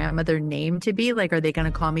your grandmother name to be. Like, are they going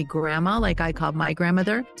to call me grandma like I called my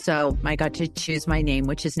grandmother? So I got to choose my name,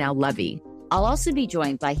 which is now Lovey. I'll also be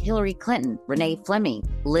joined by Hillary Clinton, Renee Fleming,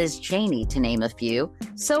 Liz Cheney, to name a few.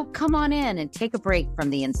 So come on in and take a break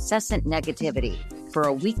from the incessant negativity for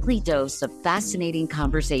a weekly dose of fascinating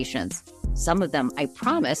conversations. Some of them, I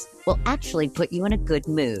promise, will actually put you in a good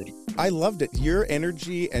mood. I loved it. Your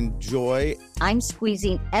energy and joy. I'm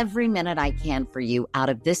squeezing every minute I can for you out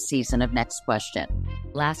of this season of Next Question.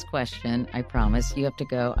 Last question, I promise. You have to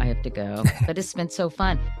go, I have to go. But it's been so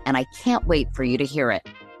fun, and I can't wait for you to hear it.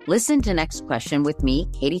 Listen to Next Question with me,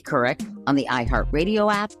 Katie Couric, on the iHeartRadio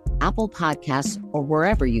app, Apple Podcasts, or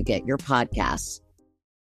wherever you get your podcasts.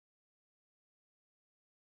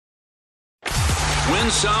 Win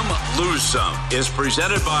Some, Lose Some is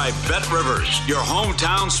presented by BetRivers, your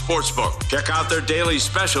hometown sportsbook. Check out their daily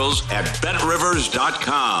specials at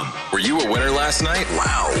BetRivers.com. Were you a winner last night?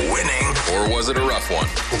 Wow, winning. Or was it a rough one?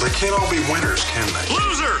 Well, they can't all be winners, can they?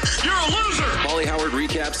 Loser! You're a loser! Paulie Howard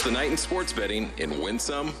recaps the night in sports betting in Win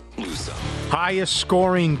Some, Lose Some. Highest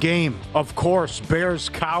scoring game, of course,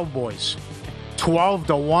 Bears-Cowboys.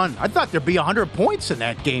 12-1. I thought there'd be 100 points in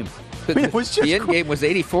that game. I mean, it was just the end game was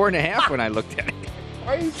 84.5 when I looked at it.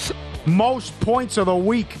 Most points of the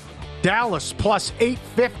week, Dallas plus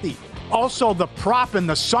 850. Also, the prop in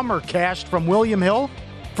the summer cashed from William Hill.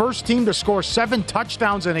 First team to score 7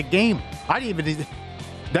 touchdowns in a game. I didn't even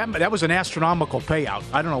that was an astronomical payout.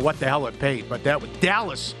 I don't know what the hell it paid, but that was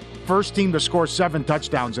Dallas, first team to score 7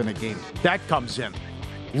 touchdowns in a game. That comes in.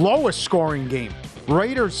 Lowest scoring game,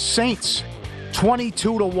 Raiders Saints,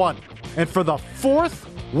 22-1. And for the 4th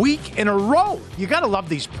week in a row, you got to love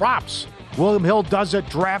these props. William Hill does it.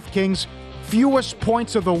 DraftKings, fewest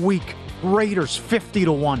points of the week. Raiders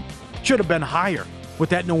 50-1. Should have been higher with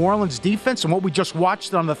that New Orleans defense and what we just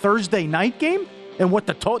watched on the Thursday night game. And what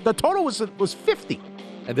the total was 50.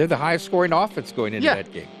 And they're the highest scoring offense going into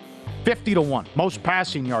that game. 50-1. Most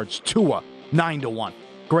passing yards. Tua 9-1.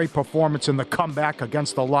 Great performance in the comeback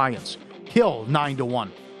against the Lions. Hill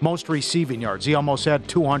 9-1. Most receiving yards. He almost had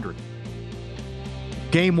 200.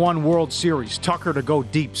 Game 1 World Series, Tucker to go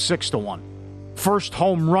deep, 6-1. First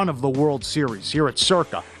home run of the World Series here at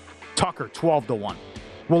Circa, Tucker 12-1.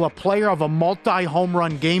 Will a player of a multi-home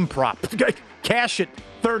run game prop cash it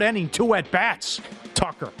 3rd inning, 2 at-bats?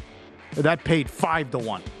 Tucker. That paid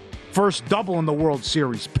 5-1. First double in the World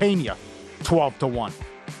Series, Pena 12-1.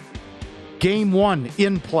 Game 1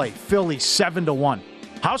 in play, Philly 7-1.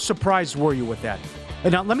 How surprised were you with that?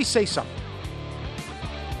 And now let me say something.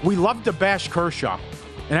 We love to bash Kershaw.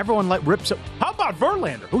 And everyone rips it. How about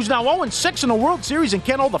Verlander, who's now 0-6 in the World Series and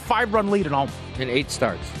can't hold a 5-run lead at home? In 8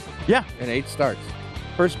 starts. Yeah. In 8 starts.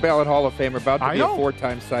 First ballot Hall of Famer, about to be a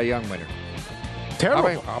 4-time Cy Young winner.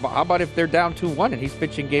 Terrible. How about if they're down 2-1 and he's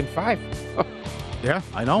pitching Game 5? Yeah,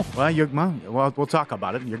 I know. Well, we'll talk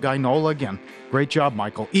about it. Your guy Nola again. Great job,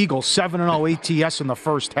 Michael. Eagles 7-0 ATS in the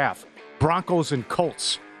first half. Broncos and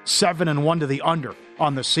Colts 7-1 to the under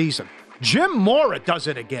on the season. Jim Mora does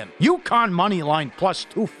it again. UConn money line plus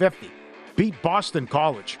 250. Beat Boston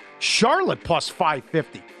College. Charlotte plus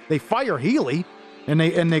 550. They fire Healy and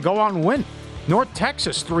they go out and win. North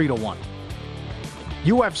Texas 3-1.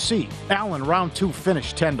 UFC Allen round 2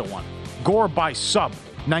 finish 10-1. Gore by sub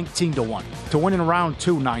 19-1. To win in round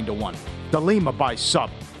 2 9-1. DeLima by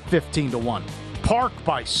sub 15-1. Park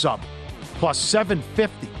by sub plus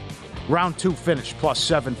 750. Round 2 finish plus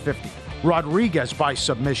 750. Rodriguez by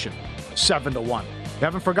submission 7-1.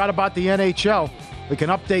 Haven't forgot about the NHL. We can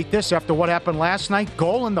update this after what happened last night.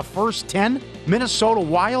 Goal in the first 10. Minnesota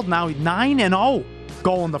Wild now 9-0.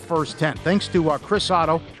 Goal in the first 10. Thanks to Chris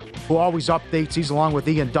Otto, who always updates. He's along with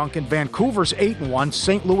Ian Duncan. Vancouver's 8-1.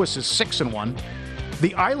 St. Louis is 6-1.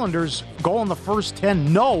 The Islanders goal in the first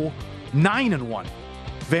 10. No, 9-1.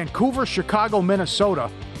 Vancouver, Chicago, Minnesota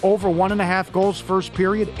over 1.5 goals first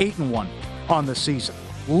period. 8-1 on the season.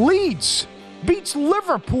 Leeds beats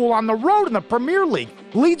Liverpool on the road in the Premier League.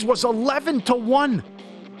 Leeds was 11-1.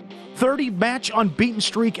 30-match unbeaten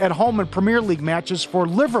streak at home in Premier League matches for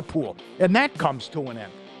Liverpool. And that comes to an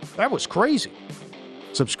end. That was crazy.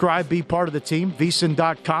 Subscribe, be part of the team.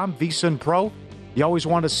 VSiN.com, VSiN Pro. You always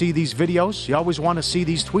want to see these videos. You always want to see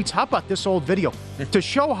these tweets. How about this old video? To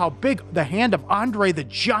show how big the hand of Andre the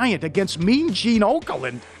Giant against Mean Gene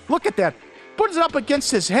Okerlund. Look at that. Puts it up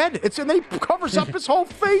against his head. And then he covers up his whole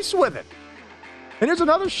face with it. And here's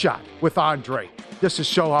another shot with Andre, just to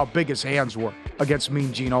show how big his hands were against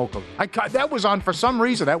Mean Gene Okerlund. That was on, for some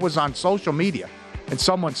reason, that was on social media, and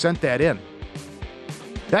someone sent that in.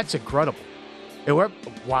 That's incredible.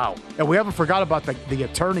 Wow. And we haven't forgot about the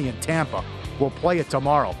attorney in Tampa. We'll play it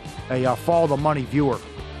tomorrow. A Follow the Money viewer.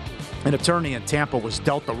 An attorney in Tampa was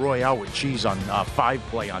dealt the Royale with cheese on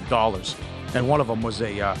 5-play on dollars, and one of them was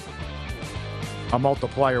a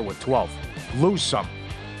multiplier with 12. Lose some.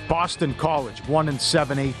 Boston College,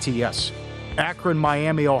 1-7 ATS. Akron,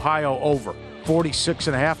 Miami, Ohio, over.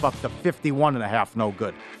 46.5 up to 51.5, no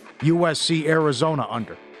good. USC, Arizona,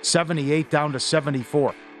 under. 78 down to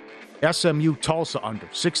 74. SMU, Tulsa, under.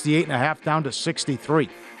 68.5 down to 63.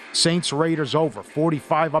 Saints, Raiders, over.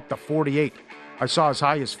 45 up to 48. I saw as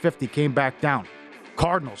high as 50, came back down.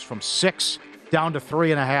 Cardinals from 6 down to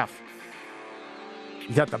 3.5.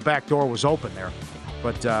 You thought the back door was open there,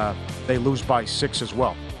 but they lose by 6 as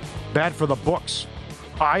well. Bad for the books.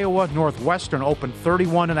 Iowa Northwestern opened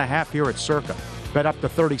 31.5 here at Circa. Bet up to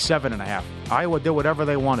 37.5. Iowa did whatever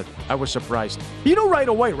they wanted. I was surprised. You knew right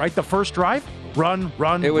away, right? The first drive? Run.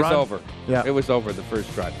 It was run. over. Yeah. It was over the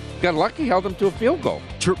first drive. Got lucky, held them to a field goal.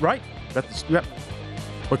 True, right. Yep.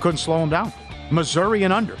 But couldn't slow them down. Missouri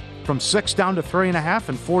and under. From 6 down to 3.5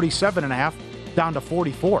 and 47.5 down to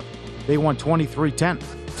 44. They won 23-10.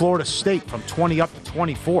 Florida State from 20 up to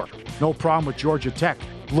 24. No problem with Georgia Tech.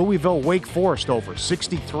 Louisville, Wake Forest over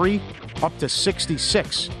 63 up to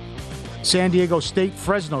 66. San Diego State,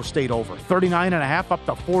 Fresno State over 39.5 up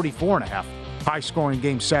to 44.5. High-scoring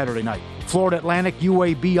game Saturday night. Florida Atlantic,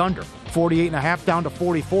 UAB under 48.5 down to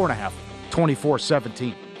 44.5.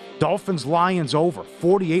 24-17. Dolphins, Lions over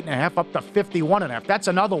 48.5 up to 51.5. That's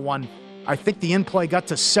another one. I think the in-play got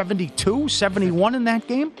to 72, 71 in that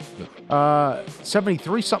game.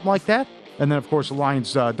 73, something like that. And then, of course, the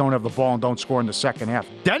Lions don't have the ball and don't score in the second half.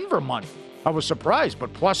 Denver money. I was surprised,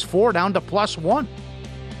 but +4 down to +1.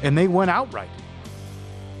 And they went outright.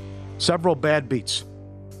 Several bad beats.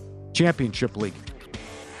 Championship League.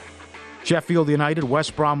 Sheffield United,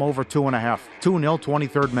 West Brom over 2.5. 2-0,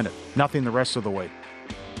 23rd minute. Nothing the rest of the way.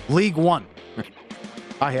 League One.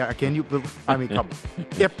 Come on.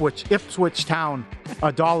 Ipswich Town,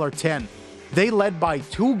 $1.10. They led by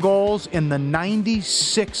 2 goals in the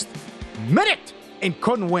 96th minute and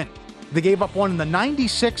couldn't win. They gave up one in the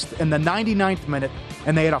 96th and the 99th minute,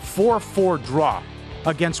 and they had a 4-4 draw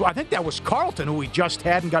against, I think that was Carlton, who we just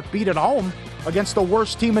had and got beat at home against the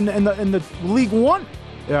worst team in the League One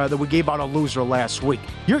that we gave out a loser last week.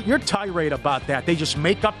 Your tirade about that, they just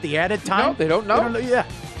make up the added time? No, they don't know. Yeah.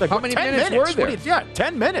 Like, how many minutes were there?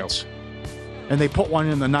 10 minutes. And they put one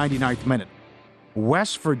in the 99th minute.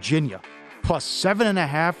 West Virginia,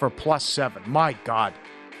 +7.5 or +7. My God.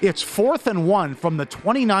 It's 4th and 1 from the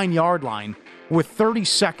 29-yard line with 30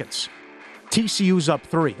 seconds. TCU's up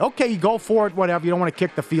 3. Okay, you go for it, whatever. You don't want to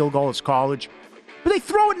kick the field goal. It's college. But they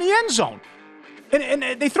throw it in the end zone. And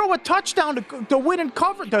they throw a touchdown to win and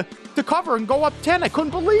cover, to cover and go up 10. I couldn't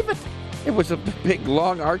believe it. It was a big,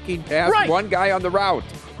 long, arcing pass. Right. One guy on the route.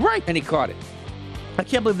 Right. And he caught it. I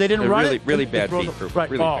can't believe they didn't They're run really, it. really They bad throw feed the- for- Right.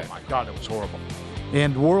 really Oh, bad. my God, it was horrible.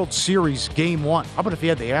 And World Series Game 1. How about if you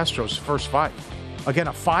had the Astros first 5? Again,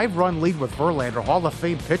 a 5-run lead with Verlander, Hall of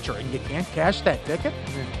Fame pitcher, and you can't cash that ticket?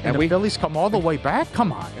 And the Phillies come all the way back?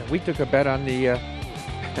 Come on. We took a bet on the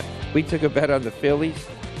Phillies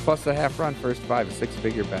plus a half run first 5, a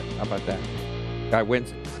 6-figure bet. How about that? Guy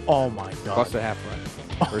wins. Oh, my God. Plus a half run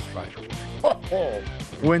first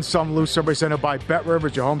 5. Win some, lose some. Presented by Bet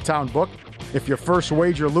Rivers, your hometown book. If your first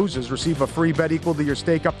wager loses, receive a free bet equal to your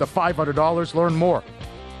stake up to $500. Learn more.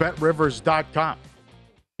 BetRivers.com.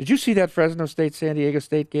 Did you see that Fresno State-San Diego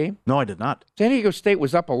State game? No, I did not. San Diego State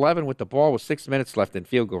was up 11 with the ball with 6 minutes left in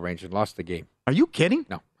field goal range and lost the game. Are you kidding?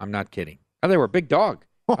 No, I'm not kidding. Oh, they were a big dog.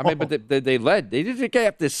 I mean, but they led. They didn't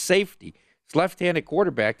get this safety. It's left-handed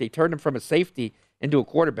quarterback. They turned him from a safety into a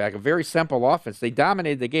quarterback. A very simple offense. They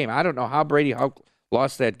dominated the game. I don't know how Brady Hoke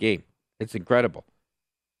lost that game. It's incredible.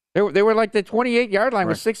 They were like the 28-yard line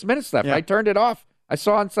with 6 minutes left. Yeah. I turned it off. I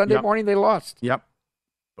saw on Sunday morning they lost. Yep.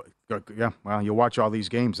 Yeah, well, you watch all these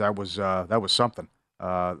games. That was something.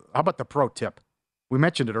 How about the pro tip? We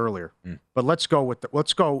mentioned it earlier, but let's go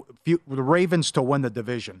the Ravens to win the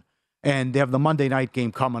division, and they have the Monday night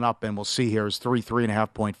game coming up, and we'll see here is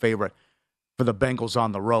 3.5 point favorite for the Bengals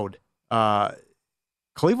on the road.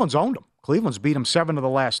 Cleveland's owned them. Cleveland's beat them 7 of the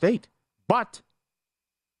last 8, but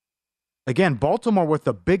again, Baltimore with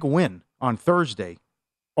the big win on Thursday.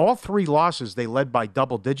 All 3 losses they led by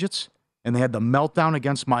double digits. And they had the meltdown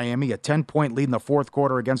against Miami, a 10-point lead in the fourth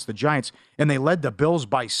quarter against the Giants, and they led the Bills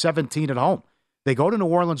by 17 at home. They go to New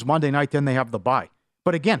Orleans Monday night, then they have the bye.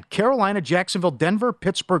 But again, Carolina, Jacksonville, Denver,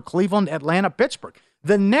 Pittsburgh, Cleveland, Atlanta, Pittsburgh.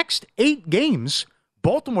 The next 8 games,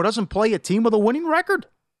 Baltimore doesn't play a team with a winning record.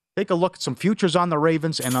 Take a look at some futures on the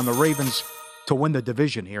Ravens and on the Ravens to win the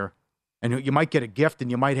division here. And you might get a gift,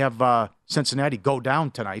 and you might have Cincinnati go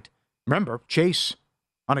down tonight. Remember, Chase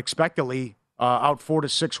unexpectedly out 4 to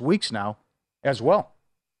 6 weeks now as well.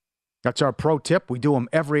 That's our pro tip. We do them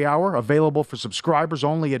every hour, available for subscribers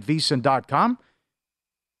only at vsin.com.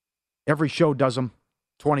 Every show does them,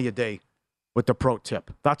 20 a day with the pro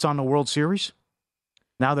tip. Thoughts on the World Series?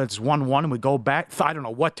 Now that it's 1-1 and we go back, I don't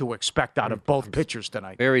know what to expect out of both pitchers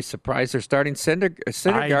tonight. Very surprised they're starting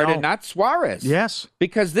Syndergaard and not Suarez. Yes.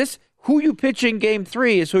 Because who you pitch in Game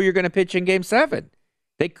 3 is who you're going to pitch in Game 7.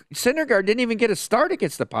 Syndergaard didn't even get a start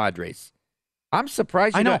against the Padres. I'm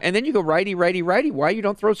surprised. I know. And then you go righty. Why you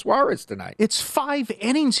don't throw Suarez tonight? It's 5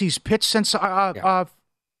 innings he's pitched since October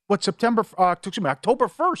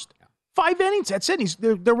 1st. 5 innings. That's it.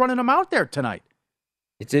 They're running him out there tonight.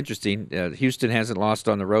 It's interesting. Houston hasn't lost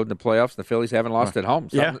on the road in the playoffs. The Phillies haven't lost at home.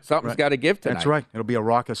 Something's got to give tonight. That's right. It'll be a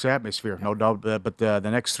raucous atmosphere, no doubt. But the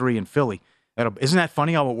next 3 in Philly. Isn't that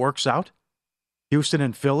funny how it works out? Houston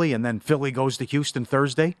and Philly, and then Philly goes to Houston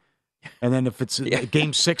Thursday. And then if it's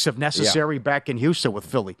Game 6, if necessary, back in Houston with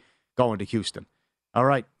Philly going to Houston. All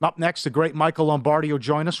right. Up next, the great Michael Lombardi will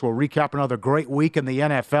join us. We'll recap another great week in the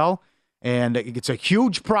NFL. And it's a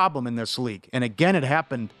huge problem in this league. And again, it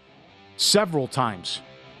happened several times.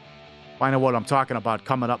 Find out what I'm talking about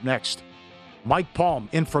coming up next. Mike Palm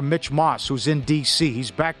in for Mitch Moss, who's in D.C. He's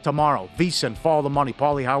back tomorrow. VSiN, Follow the Money.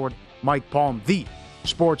 Paulie Howard, Mike Palm, the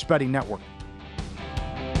Sports Betting Network.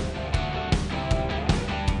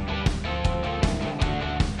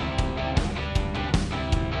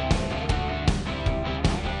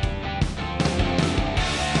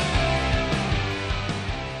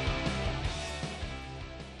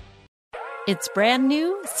 It's brand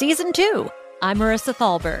new, Season 2. I'm Marissa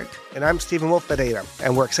Thalberg. And I'm Stephen Wolf Bedeta,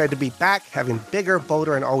 and we're excited to be back having bigger,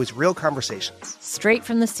 bolder, and always real conversations. Straight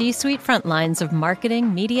from the C-suite front lines of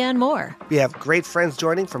marketing, media, and more. We have great friends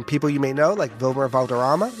joining from people you may know, like Vilmer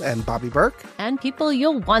Valderrama and Bobby Burke. And people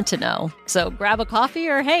you'll want to know. So grab a coffee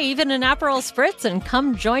or, hey, even an Aperol Spritz and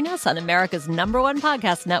come join us on America's #1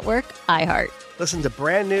 podcast network, iHeart. Listen to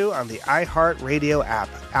Brand New on the iHeart Radio app,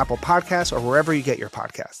 Apple Podcasts, or wherever you get your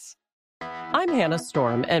podcasts. I'm Hannah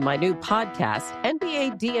Storm, and my new podcast,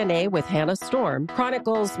 NBA DNA with Hannah Storm,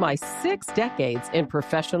 chronicles my 6 decades in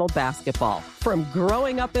professional basketball. From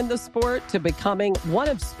growing up in the sport to becoming one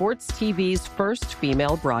of sports TV's first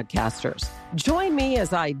female broadcasters. Join me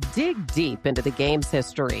as I dig deep into the game's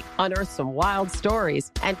history, unearth some wild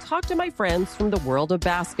stories, and talk to my friends from the world of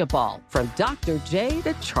basketball, from Dr. J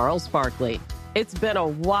to Charles Barkley. It's been a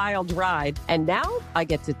wild ride, and now I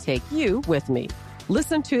get to take you with me.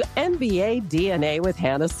 Listen to NBA DNA with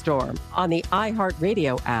Hannah Storm on the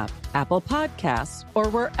iHeartRadio app, Apple Podcasts, or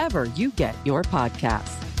wherever you get your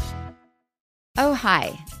podcasts. Oh,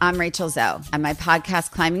 hi, I'm Rachel Zoe, and my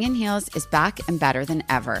podcast, Climbing in Heels, is back and better than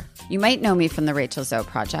ever. You might know me from the Rachel Zoe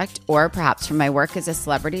Project, or perhaps from my work as a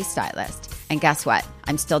celebrity stylist. And guess what?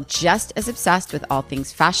 I'm still just as obsessed with all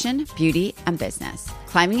things fashion, beauty, and business.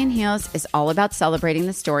 Climbing in Heels is all about celebrating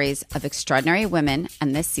the stories of extraordinary women,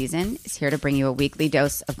 and this season is here to bring you a weekly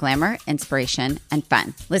dose of glamour, inspiration, and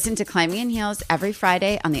fun. Listen to Climbing in Heels every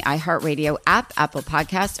Friday on the iHeartRadio app, Apple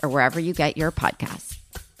Podcasts, or wherever you get your podcasts.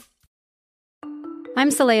 I'm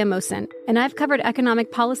Saleha Mohsin, and I've covered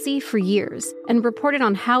economic policy for years and reported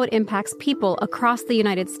on how it impacts people across the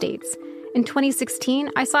United States. In 2016,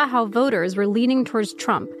 I saw how voters were leaning towards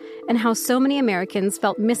Trump and how so many Americans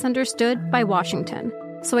felt misunderstood by Washington.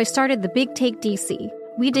 So I started The Big Take DC.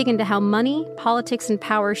 We dig into how money, politics, and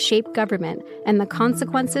power shape government and the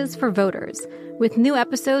consequences for voters. With new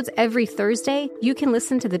episodes every Thursday, you can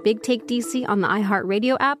listen to The Big Take DC on the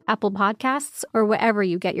iHeartRadio app, Apple Podcasts, or wherever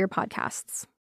you get your podcasts.